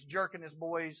Jesus jerking this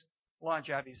boy's lunch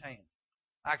out of his hand?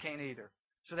 I can't either.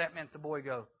 So that meant the boy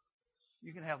go,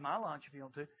 you can have my lunch if you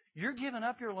want to. You're giving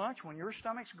up your lunch when your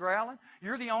stomach's growling.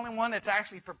 You're the only one that's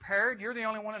actually prepared. You're the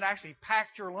only one that actually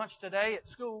packed your lunch today at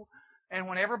school. And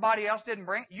when everybody else didn't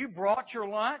bring it, you brought your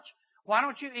lunch. Why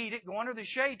don't you eat it, go under the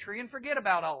shade tree, and forget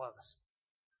about all of us?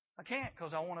 I can't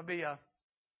because I want to be a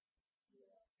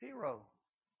hero.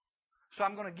 So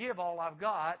I'm going to give all I've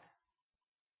got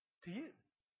to you.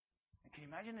 And can you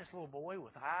imagine this little boy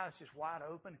with eyes just wide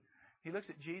open? He looks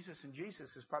at Jesus, and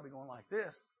Jesus is probably going like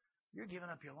this. You're giving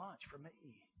up your lunch for me.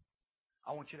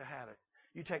 I want you to have it.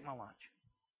 You take my lunch.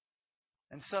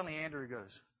 And suddenly Andrew goes.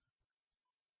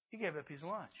 He gave up his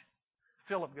lunch.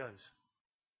 Philip goes.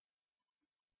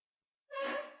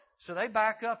 So they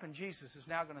back up, and Jesus is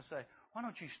now going to say, why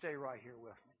don't you stay right here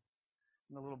with me?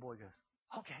 And the little boy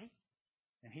goes, okay.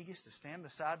 And he gets to stand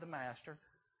beside the master.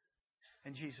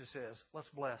 And Jesus says, let's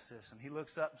bless this. And he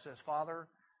looks up and says, Father,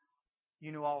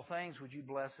 you know all things. Would you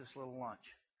bless this little lunch?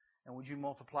 And would you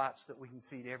multiply it so that we can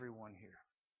feed everyone here?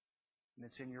 And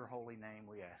it's in your holy name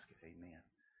we ask it. Amen.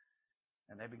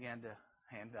 And they began to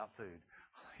hand out food.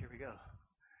 Here we go.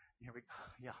 Here we go.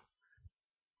 Yeah.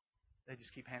 They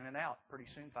just keep handing it out. Pretty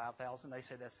soon, 5,000. They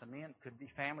say that's the men. Could be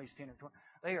families, 10 or 20.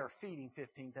 They are feeding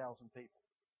 15,000 people.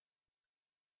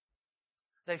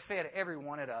 They fed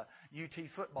everyone at a UT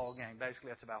football game. Basically,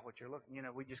 that's about what you're looking. You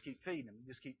know, we just keep feeding them.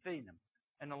 Just keep feeding them.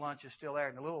 And the lunch is still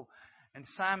there. And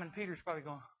Simon Peter's probably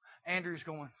going, Andrew's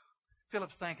going,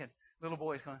 Philip's thinking, little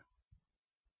boy's going,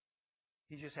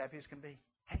 he's just happy as can be.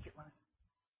 Take it, lunch.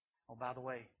 Oh, by the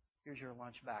way, here's your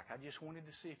lunch back. I just wanted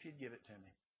to see if you'd give it to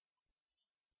me.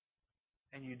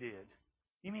 And you did.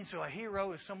 You mean so a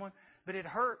hero is someone, but it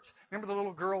hurts. Remember the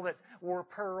little girl that wore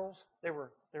pearls? They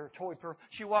were toy pearls.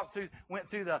 She went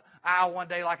through the aisle one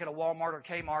day like at a Walmart or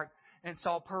Kmart and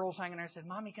saw pearls hanging there and said,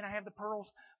 Mommy, can I have the pearls?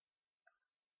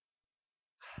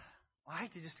 I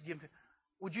hate to just give them.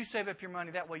 Would you save up your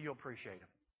money? That way you'll appreciate them.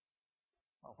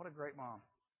 Oh, what a great mom.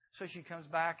 So she comes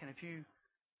back in a few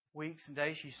weeks and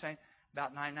days. She's saying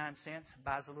about 99 cents,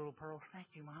 buys the little pearls. Thank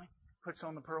you, Mommy. Puts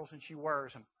on the pearls and she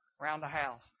wears them around the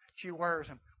house. She wears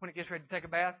them. When it gets ready to take a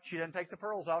bath, she doesn't take the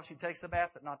pearls off. She takes the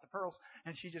bath, but not the pearls.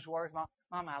 And she just wears them.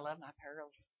 Mom, I love my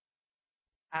pearls.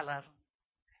 I love them.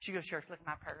 She goes to church, look at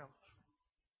my pearls.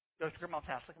 Goes to Grandma's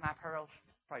house, look at my pearls.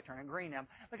 Probably turning green now.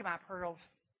 Look at my pearls.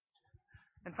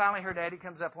 And finally her daddy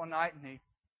comes up one night and he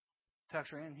tucks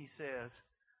her in and he says,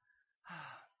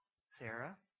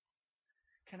 Sarah,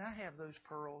 can I have those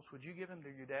pearls? Would you give them to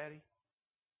your daddy?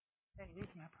 Daddy, these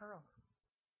are my pearls.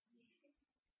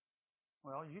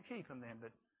 Well, you keep them then,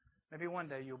 but maybe one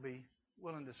day you'll be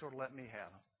willing to sort of let me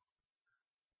have them.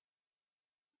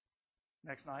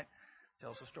 Next night,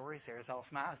 tells the story. Sarah's all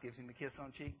smiles, gives him a kiss on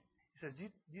the cheek. He says, do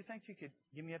you think you could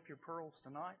give me up your pearls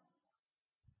tonight?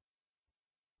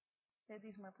 Yeah,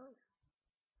 these are my pearls.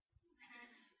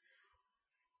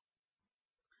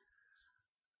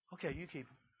 Okay, you keep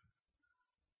them.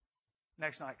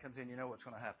 Next night comes in, you know what's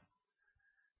going to happen.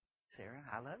 Sarah,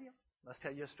 I love you. Let's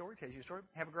tell you a story. Tells you a story.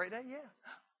 Have a great day? Yeah.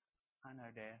 I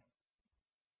know, Dad.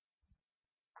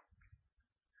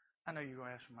 I know you're going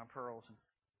to ask for my pearls.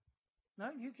 No,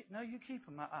 you keep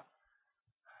them.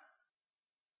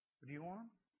 Do you want them?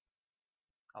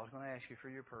 I was going to ask you for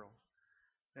your pearls.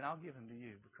 Then I'll give them to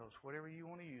you because whatever you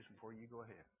want to use them for, you go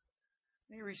ahead.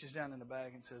 And he reaches down in the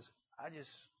bag and says, I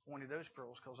just wanted those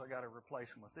pearls because I got to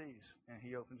replace them with these. And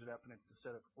he opens it up and it's a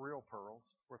set of real pearls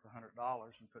worth $100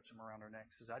 and puts them around her neck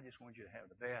and says, I just want you to have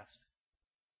the best.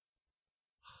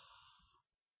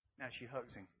 Now she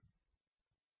hugs him.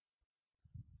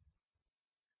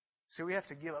 So we have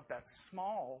to give up that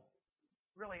small,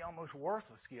 really almost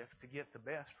worthless gift to get the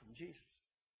best from Jesus.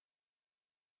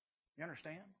 You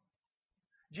understand?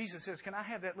 Jesus says, can I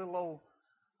have that little old,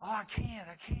 I can't.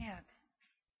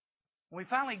 When we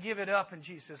finally give it up and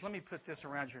Jesus says, let me put this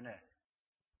around your neck.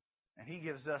 And He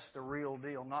gives us the real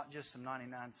deal, not just some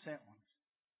 99-cent ones.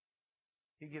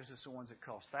 He gives us the ones that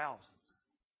cost thousands.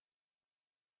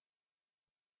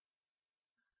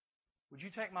 Would you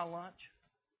take my lunch?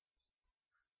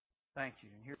 Thank you.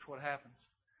 And here's what happens.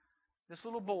 This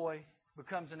little boy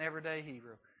becomes an everyday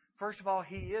hero. First of all,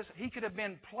 he could have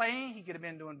been playing. He could have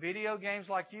been doing video games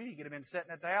like you. He could have been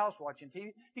sitting at the house watching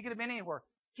TV. He could have been anywhere.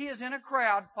 He is in a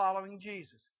crowd following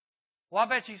Jesus. Well, I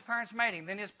bet you his parents made him.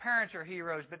 Then his parents are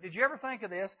heroes. But did you ever think of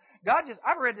this?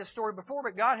 I've read this story before,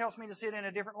 but God helps me to see it in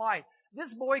a different light.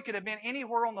 This boy could have been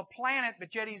anywhere on the planet,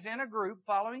 but yet he's in a group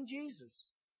following Jesus.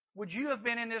 Would you have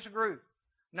been in this group?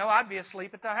 No, I'd be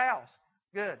asleep at the house.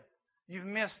 Good. You've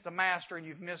missed the Master and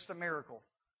you've missed the miracle.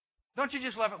 Don't you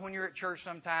just love it when you're at church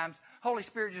sometimes? Holy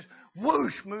Spirit just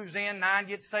whoosh moves in, 9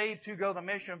 get saved, 2 go to the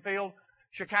mission field.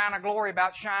 Shekinah glory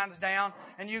about shines down,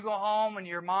 and you go home and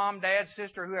your mom, dad,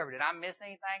 sister, whoever. Did I miss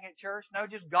anything at church? No,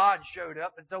 just God showed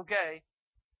up. It's okay.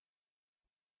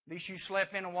 At least you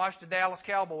slept in and watched the Dallas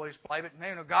Cowboys play, but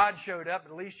God showed up.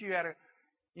 At least you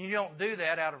don't do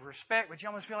that out of respect, but you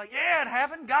almost feel like, yeah, it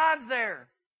happened. God's there.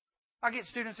 I get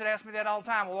students that ask me that all the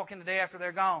time. I walk in the day after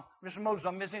they're gone. Mr. Moser, did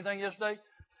I miss anything yesterday?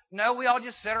 No, we all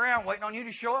just sit around waiting on you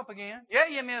to show up again. Yeah,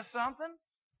 you missed something.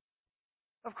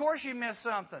 Of course you missed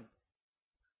something.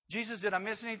 Jesus, did I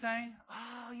miss anything?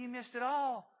 Oh, you missed it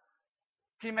all.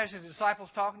 Can you imagine the disciples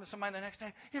talking to somebody the next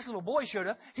day? His little boy showed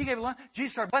up. He gave a lunch.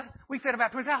 Jesus started blessing. We fed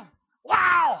about 3,000.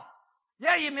 Wow!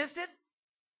 Yeah, you missed it.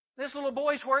 This little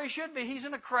boy's where he should be. He's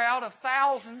in a crowd of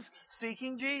thousands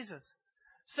seeking Jesus.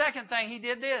 Second thing, he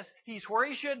did this. He's where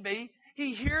he should be.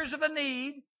 He hears of a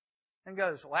need and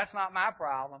goes, well, that's not my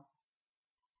problem.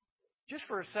 Just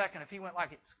for a second, if he went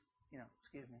like,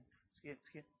 excuse me.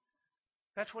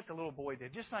 That's what the little boy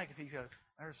did. Just think if he goes,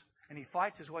 and he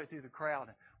fights his way through the crowd.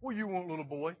 And, what do you want, little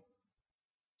boy?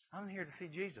 I'm here to see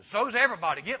Jesus. So's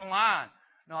everybody. Get in line.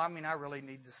 No, I really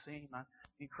need to see him.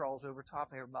 He crawls over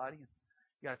top of everybody.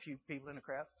 You got a few people in the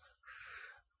crowd.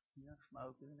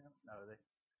 Smoking. No,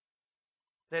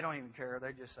 they don't even care.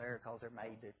 They're just there because they're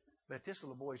made to. But this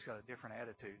little boy's got a different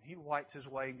attitude. He whites his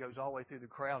way and goes all the way through the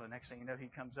crowd. And next thing you know, he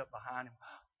comes up behind him.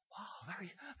 Wow,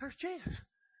 there's Jesus.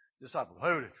 The disciple,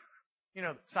 hold it.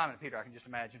 Simon Peter, I can just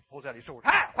imagine, pulls out his sword.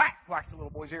 Ha! Whack! Whacks the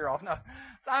little boy's ear off. No,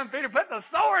 Simon Peter, put the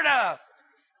sword up.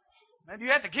 Maybe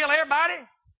you have to kill everybody.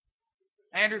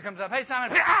 Andrew comes up. Hey,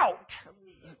 Simon. Ow!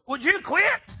 Would you quit?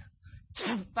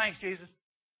 Thanks, Jesus.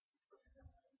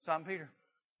 Simon Peter.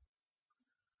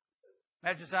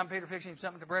 Imagine Simon Peter fixing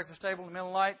something at the breakfast table in the middle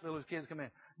of the night. Little kids come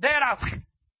in. Dad,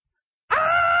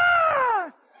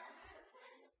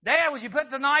 Dad, would you put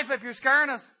the knife up? You're scaring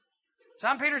us.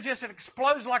 Simon Peter just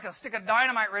explodes like a stick of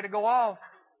dynamite ready to go off.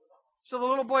 So the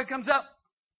little boy comes up.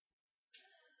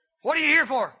 What are you here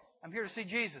for? I'm here to see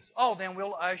Jesus. Oh, then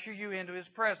we'll usher you into His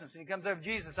presence. And he comes over,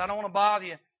 Jesus, I don't want to bother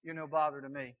you. You're no bother to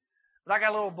me. But I got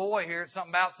a little boy here. It's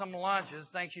something about some lunches.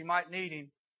 Thinks you might need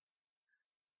him.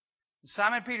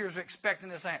 Simon Peter is expecting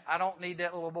this thing. I don't need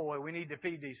that little boy. We need to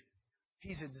feed these.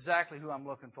 He's exactly who I'm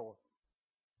looking for.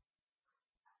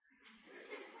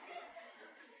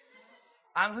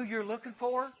 I'm who you're looking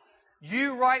for.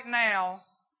 You right now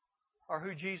are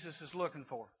who Jesus is looking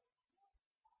for.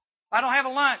 I don't have a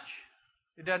lunch.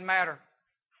 It doesn't matter.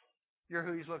 You're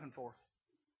who He's looking for.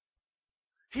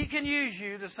 He can use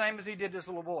you the same as He did this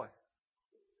little boy.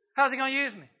 How's He going to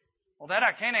use me? Well, that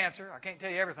I can't answer. I can't tell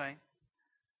you everything.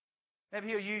 Maybe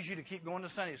He'll use you to keep going to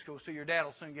Sunday school so your dad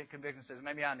will soon get convicted and says,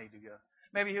 maybe I need to go.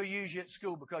 Maybe He'll use you at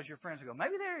school because your friends will go,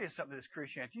 maybe there is something to this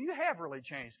Christianity. You have really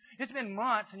changed. It's been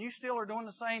months and you still are doing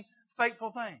the same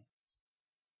faithful thing.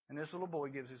 And this little boy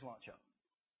gives his lunch up.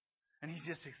 And he's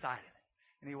just excited.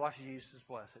 And he watches Jesus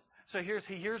bless it. So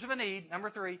he hears of a need. Number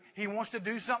 3, he wants to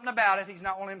do something about it. He's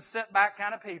not one of them sit back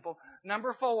kind of people.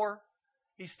 Number 4,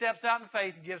 he steps out in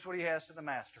faith and gives what he has to the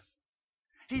master.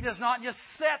 He does not just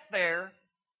sit there.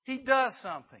 He does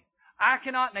something. I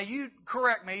cannot, now you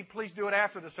correct me, please do it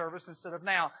after the service instead of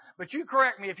now, but you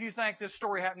correct me if you think this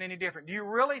story happened any different. Do you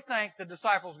really think the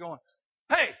disciples going,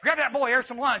 hey, grab that boy, here's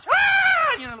some lunch.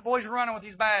 Ah! You know, the boy's running with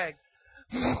his bag.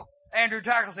 Andrew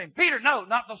tackles him. Peter, no,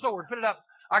 not the sword. Put it up.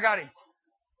 I got him.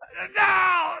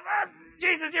 No!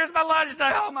 Jesus, here's my lunch.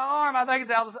 Oh, my arm. I think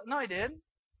it's out of the... No, he didn't.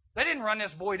 They didn't run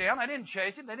this boy down. They didn't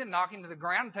chase him. They didn't knock him to the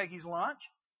ground and take his lunch.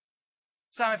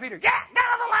 Simon Peter, yeah, get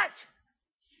on the lunch.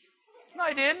 No,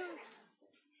 he didn't.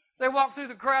 They walked through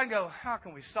the crowd and go, how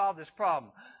can we solve this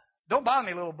problem? Don't bother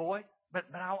me, little boy. But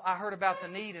I heard about the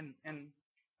need and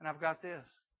I've got this.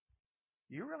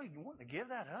 You really want to give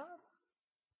that up?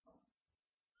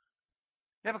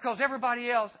 Yeah, because everybody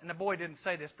else, and the boy didn't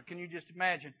say this, but can you just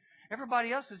imagine?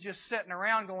 Everybody else is just sitting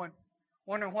around going,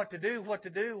 wondering what to do.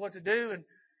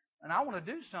 And I want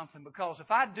to do something because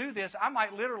if I do this, I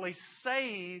might literally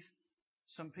save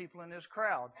some people in this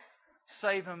crowd.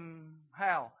 Save them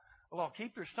how? Well, I'll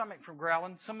keep their stomach from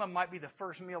growling. Some of them might be the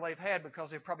first meal they've had because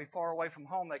they're probably far away from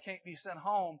home. They can't be sent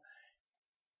home.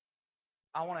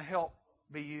 I want to help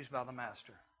be used by the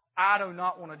Master. I do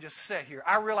not want to just sit here.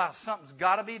 I realize something's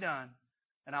got to be done,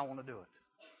 and I want to do it.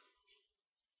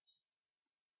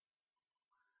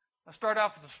 I start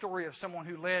off with the story of someone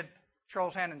who led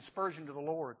Charles Haddon Spurgeon to the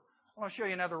Lord. I want to show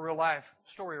you another real-life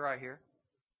story right here.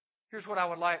 Here's what I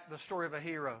would like, the story of a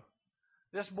hero.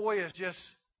 This boy is he's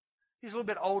a little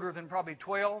bit older than probably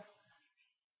 12,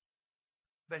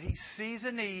 but he sees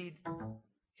a need.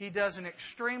 He does an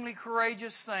extremely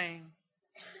courageous thing,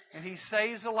 and he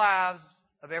saves the lives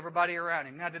of everybody around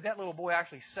him. Now, did that little boy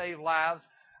actually save lives?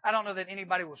 I don't know that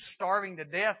anybody was starving to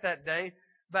death that day,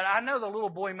 but I know the little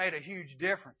boy made a huge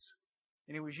difference,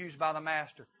 and he was used by the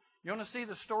Master. You want to see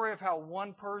the story of how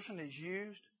one person is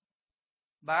used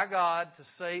by God to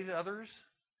save others?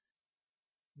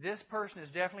 This person is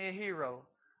definitely a hero.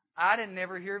 I didn't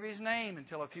ever hear of his name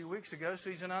until a few weeks ago, so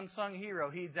he's an unsung hero.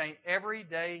 He's an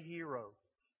everyday hero.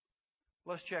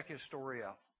 Let's check his story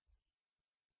out.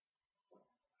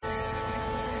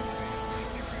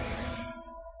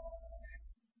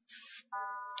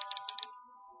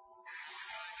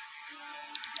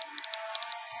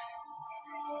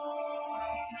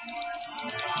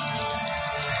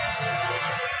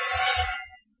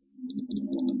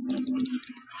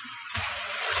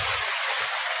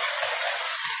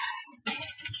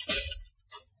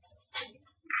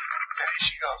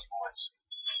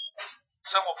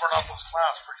 Some will burn off those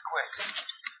clouds pretty quick.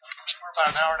 We're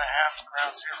about an hour and a half to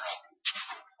ground zero.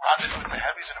 Rendezvous with the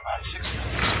heavies in about 6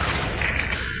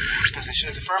 minutes. Position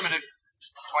is affirmative.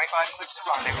 25 clicks to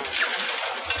rendezvous.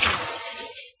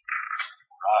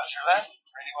 Roger that.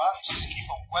 Radio ops. Keep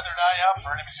a weathered eye out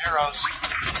for enemy zeros.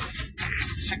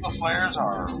 Signal flares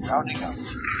are rounding up.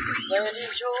 This land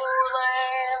is your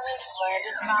land, this land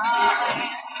is mine.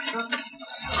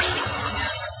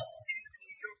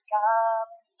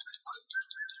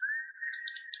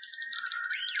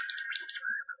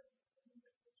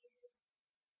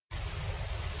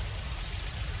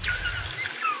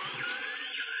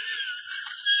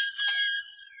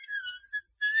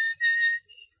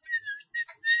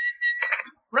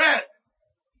 Red!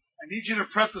 I need you to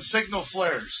prep the signal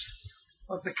flares.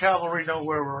 Let the cavalry know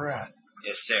where we're at.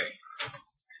 Yes, sir.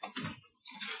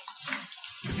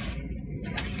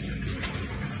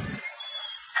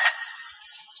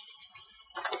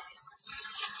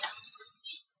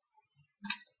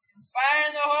 Fire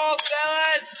in the hole,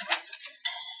 fellas!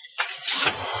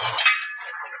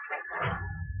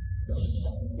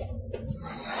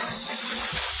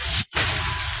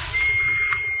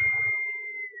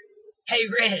 Hey,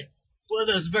 Red, what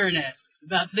those burn at?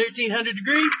 About 1,300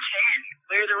 degrees?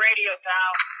 Clear the radio,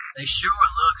 pal. They sure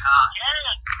look hot.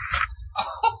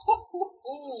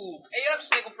 Oh, pay up,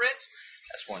 Snickle Fritz.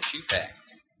 That's one shoe pack.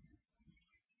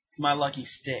 It's my lucky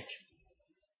stick.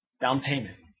 Down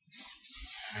payment.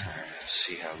 Let's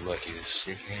see how lucky this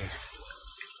stick is.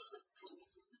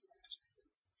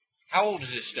 How old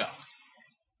is this stuff?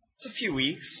 It's a few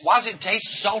weeks. Why does it taste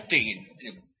salty?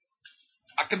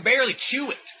 I can barely chew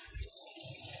it.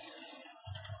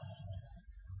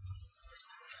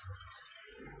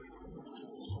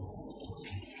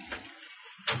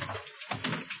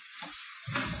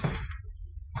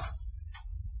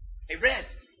 Hey, Red.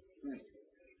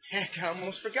 Heck, I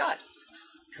almost forgot.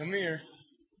 Come here.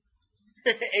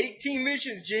 18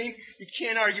 missions, Gene. You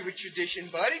can't argue with tradition,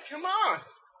 buddy. Come on.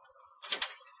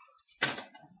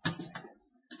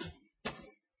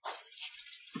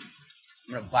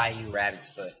 I'm gonna buy you rabbit's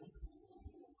foot.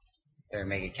 Better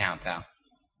make it count, pal.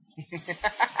 Station!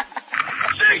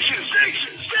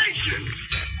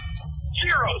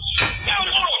 Zeros! Down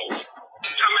low!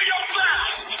 Tell me your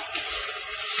fast!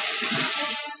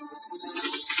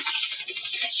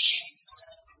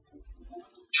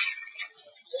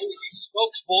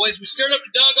 Smokes, boys. We stirred up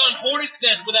the doggone hornet's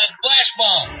nest with that flash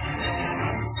bomb.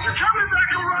 You're coming back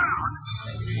around!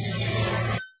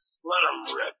 Let 'em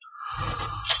rip.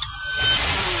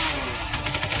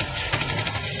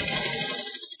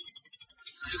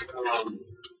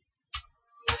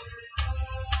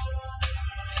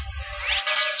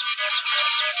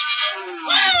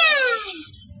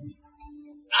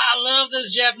 I love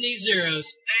those Japanese Zeros.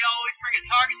 They always bring a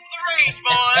target to the range,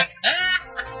 boy.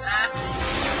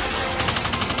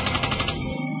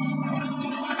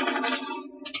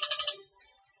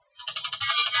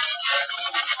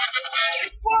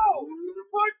 Whoa! The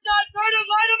port's not burning!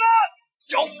 Light 'em up!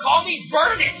 Don't call me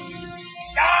Burning!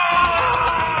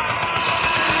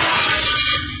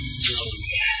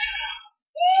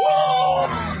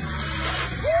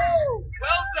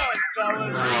 Well done,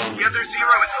 fellas. The other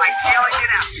Zero is hightailing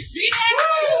it out.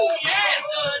 Yeah,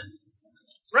 son!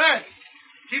 Red,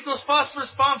 keep those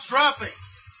phosphorus bombs dropping.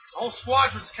 The whole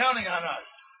squadron's counting on us.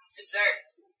 Yes, sir.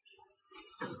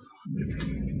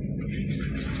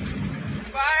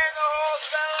 Fire in the hole,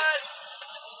 fellas.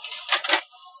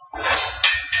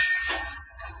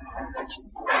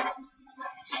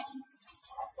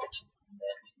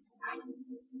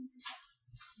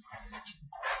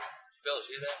 Fellas,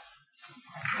 hear that?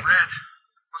 Red,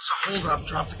 what's the hold up?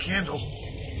 Drop the candle.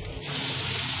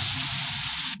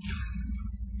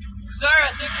 Sir,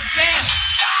 I think we can.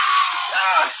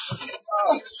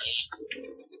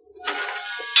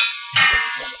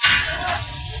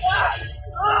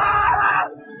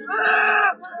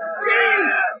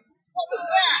 What was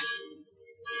that?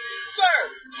 Sir,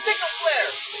 signal flare.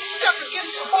 Stuck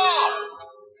against the wall.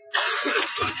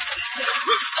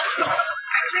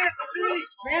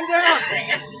 Man down!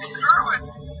 Kerwin!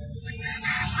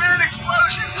 It's been an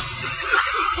explosion!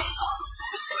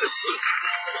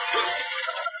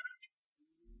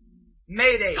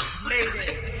 Mayday,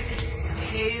 mayday.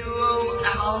 Halo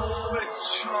Alpha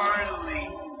Charlie.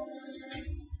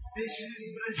 This is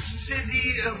the city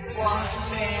of Los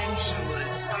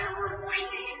Angeles. I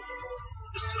repeat.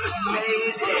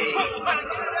 Mayday.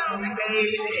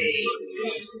 Mayday.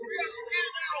 This is the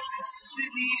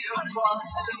city of Los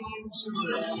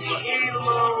Angeles.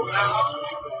 Halo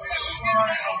Alpha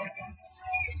Charlie.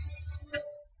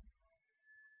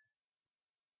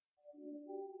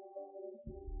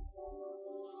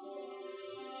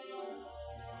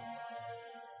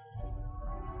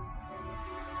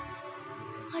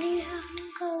 Why do you have to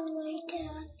go away,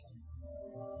 Dad?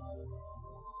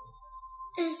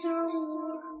 Is there a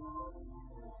war?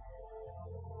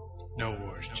 No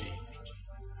wars, Gene.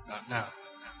 Not now.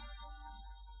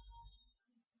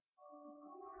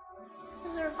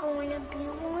 Is there going to be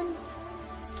one?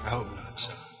 I hope not,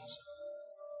 son.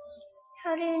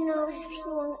 How do you know if you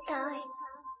won't die?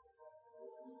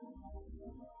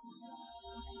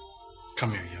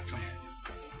 Come here, young man.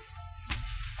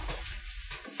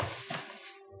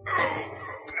 Oh,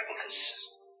 goodness.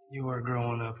 You are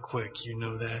growing up quick, you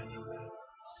know that.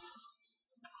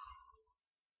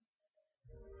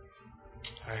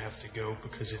 I have to go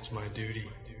because it's my duty.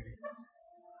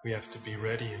 We have to be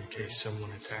ready in case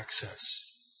someone attacks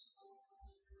us.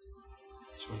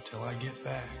 So until I get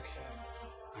back,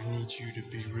 I need you to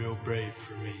be real brave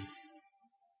for me.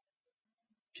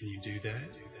 Can you do that?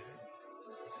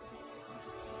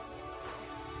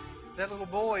 That little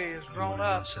boy is grown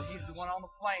up, so he's the one on the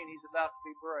plane. He's about to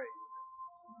be brave.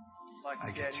 Like I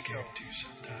his get daddy scared told too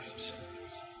sometimes.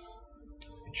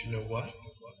 But you know what?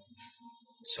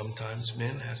 Sometimes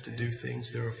men have to do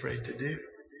things they're afraid to do.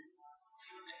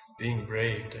 Being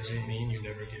brave doesn't mean you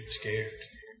never get scared.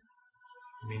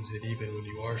 It means that even when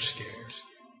you are scared,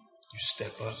 you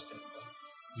step up.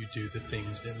 You do the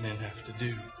things that men have to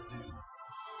do.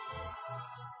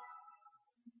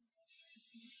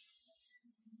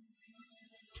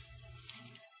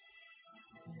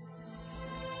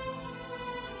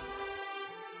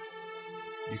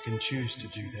 You can choose to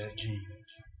do that, Gene.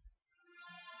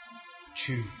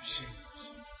 Choose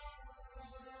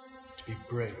to be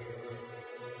brave.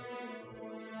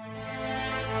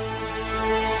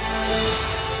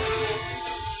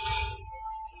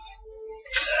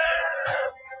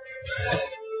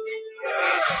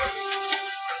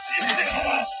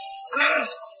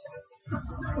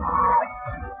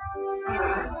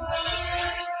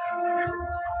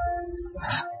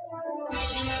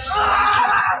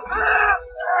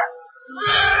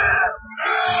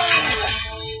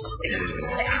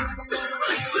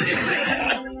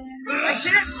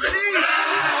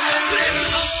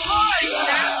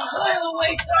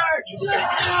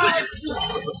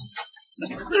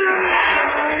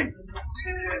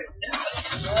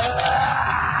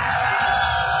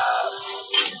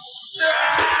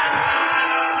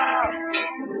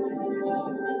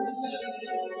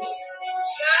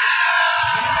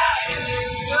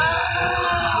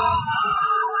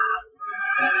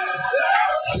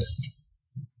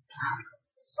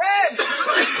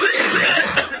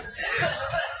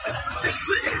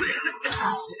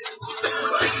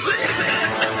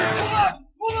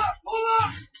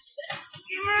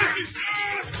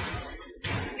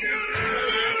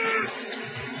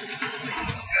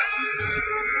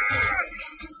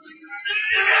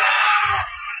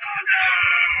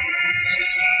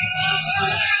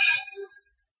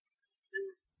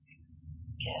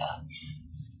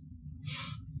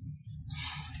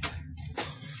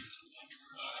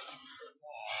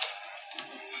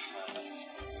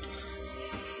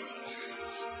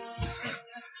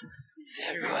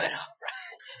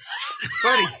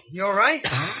 Buddy, you all right? Is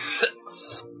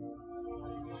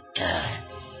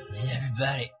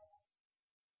everybody...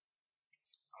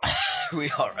 Are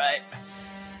we all right?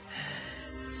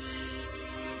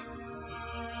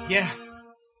 Yeah.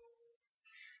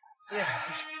 Yeah,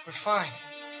 we're fine.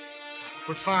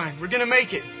 We're fine. We're gonna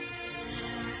make it.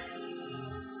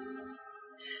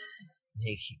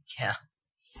 Make it count.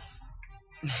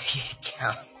 Make it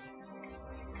count.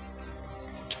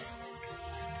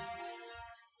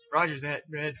 Roger that,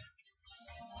 Red.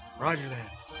 Roger that.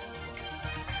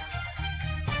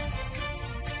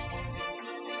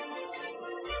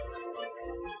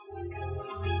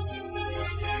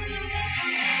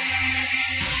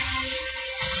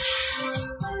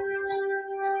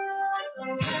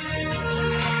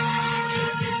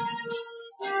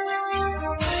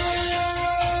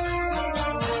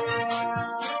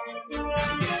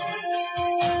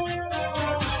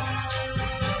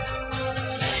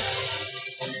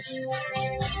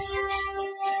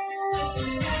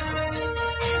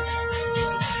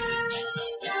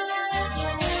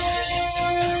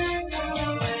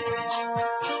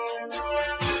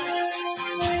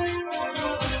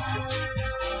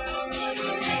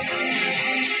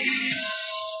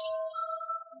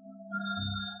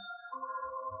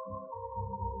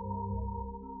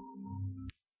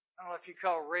 I don't know if you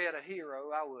call Red a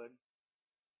hero. I would.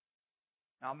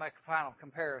 I'll make a final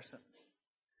comparison.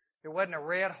 It wasn't a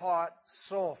red-hot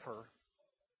sulfur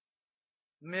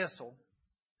missile.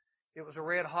 It was a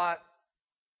red-hot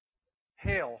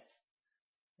hell.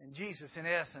 And Jesus, in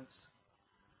essence,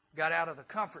 got out of the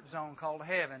comfort zone called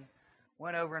heaven,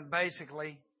 went over and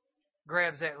basically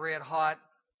grabs that red-hot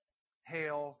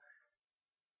hell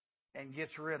and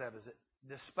gets rid of it,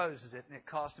 disposes it, and it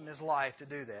cost him his life to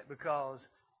do that because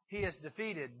he has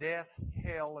defeated death,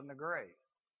 hell, and the grave.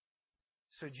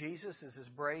 So Jesus is as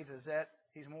brave as that.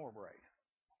 He's more brave.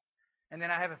 And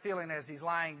then I have a feeling as he's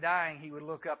lying dying, he would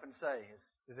look up and say,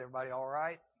 is everybody all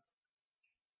right?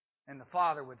 And the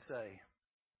Father would say,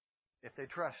 if they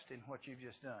trust in what you've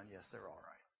just done, yes, they're all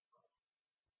right.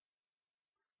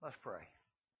 Let's pray.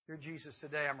 Dear Jesus,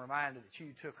 today I'm reminded that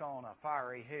you took on a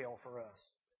fiery hell for us.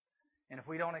 And if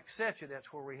we don't accept you,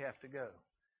 that's where we have to go.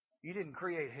 You didn't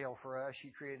create hell for us.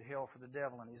 You created hell for the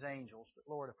devil and his angels.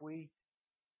 But Lord, if we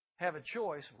have a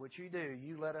choice, which you do,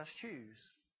 you let us choose.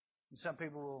 And some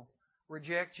people will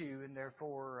reject you and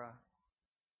therefore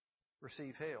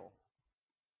receive hell.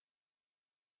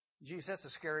 Jesus, that's a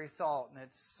scary thought, and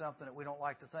it's something that we don't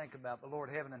like to think about. But Lord,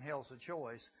 heaven and hell's a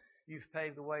choice. You've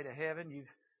paved the way to heaven. You've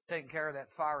taken care of that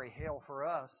fiery hell for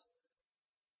us.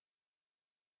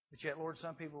 But yet, Lord,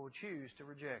 some people will choose to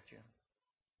reject you.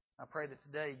 I pray that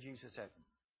today, Jesus, that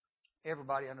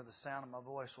everybody under the sound of my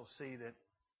voice will see that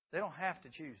they don't have to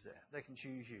choose that. They can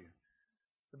choose you.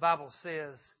 The Bible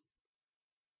says,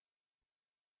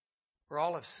 for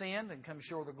all have sinned and come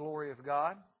short of the glory of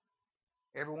God.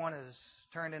 Everyone has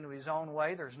turned into his own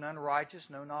way. There's none righteous,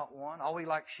 no, not one. All we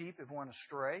like sheep have went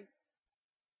astray.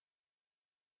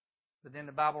 But then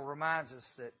the Bible reminds us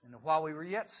that while we were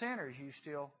yet sinners, you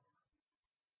still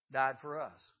died for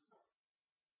us.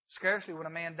 Scarcely would a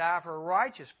man die for a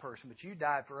righteous person, but you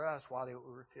died for us while we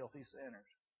were filthy sinners.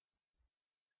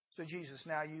 So Jesus,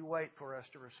 now you wait for us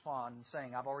to respond and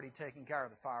saying, I've already taken care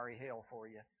of the fiery hell for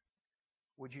you.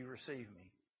 Would you receive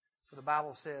me? For the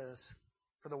Bible says,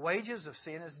 for the wages of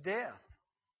sin is death,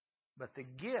 but the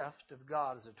gift of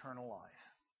God is eternal life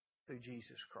through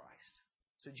Jesus Christ.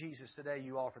 So Jesus, today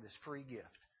you offer this free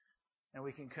gift. And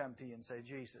we can come to you and say,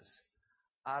 Jesus,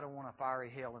 I don't want a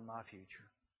fiery hell in my future.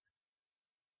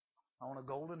 I want a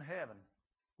golden heaven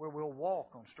where we'll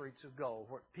walk on streets of gold.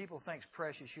 What people think's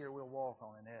precious here, we'll walk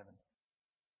on in heaven.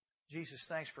 Jesus,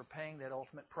 thanks for paying that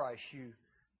ultimate price. You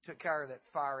took care of that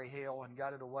fiery hell and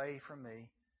got it away from me.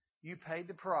 You paid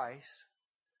the price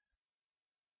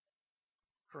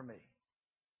for me.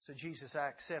 So Jesus, I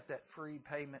accept that free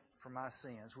payment for my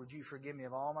sins. Would you forgive me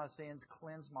of all my sins,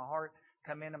 cleanse my heart,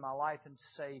 come into my life and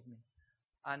save me?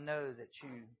 I know that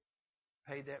you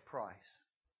paid that price.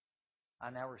 I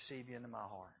now receive you into my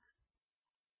heart.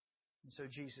 And so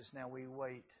Jesus, now we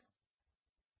wait.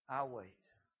 I wait.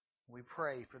 We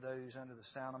pray for those under the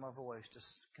sound of my voice to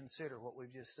consider what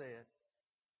we've just said.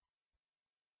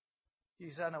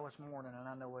 Jesus, I know it's morning and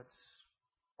I know it's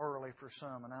early for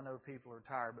some and I know people are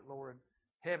tired, but Lord,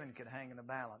 heaven could hang in a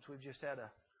balance. We've just had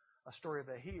a story of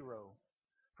a hero,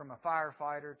 from a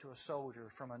firefighter to a soldier,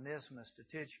 from Onesimus to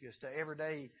Tychicus to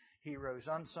everyday heroes,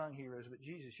 unsung heroes. But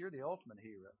Jesus, you're the ultimate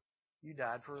hero. You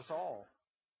died for us all.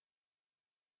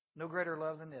 No greater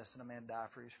love than this, than a man die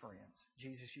for his friends.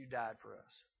 Jesus, you died for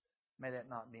us. May that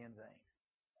not be in vain.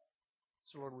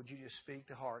 So, Lord, would you just speak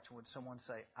to hearts, and would someone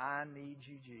say, I need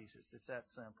you, Jesus. It's that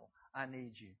simple. I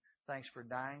need you. Thanks for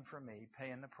dying for me,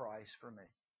 paying the price for me.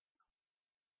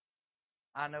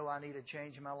 I know I need a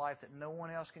change in my life that no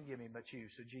one else can give me but you.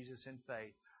 So, Jesus, in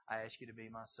faith, I ask you to be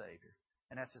my Savior.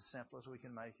 And that's as simple as we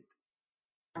can make it.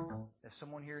 If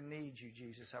someone here needs you,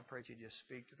 Jesus, I pray that you just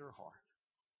speak to their heart.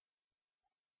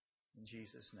 In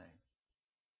Jesus' name,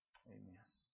 amen.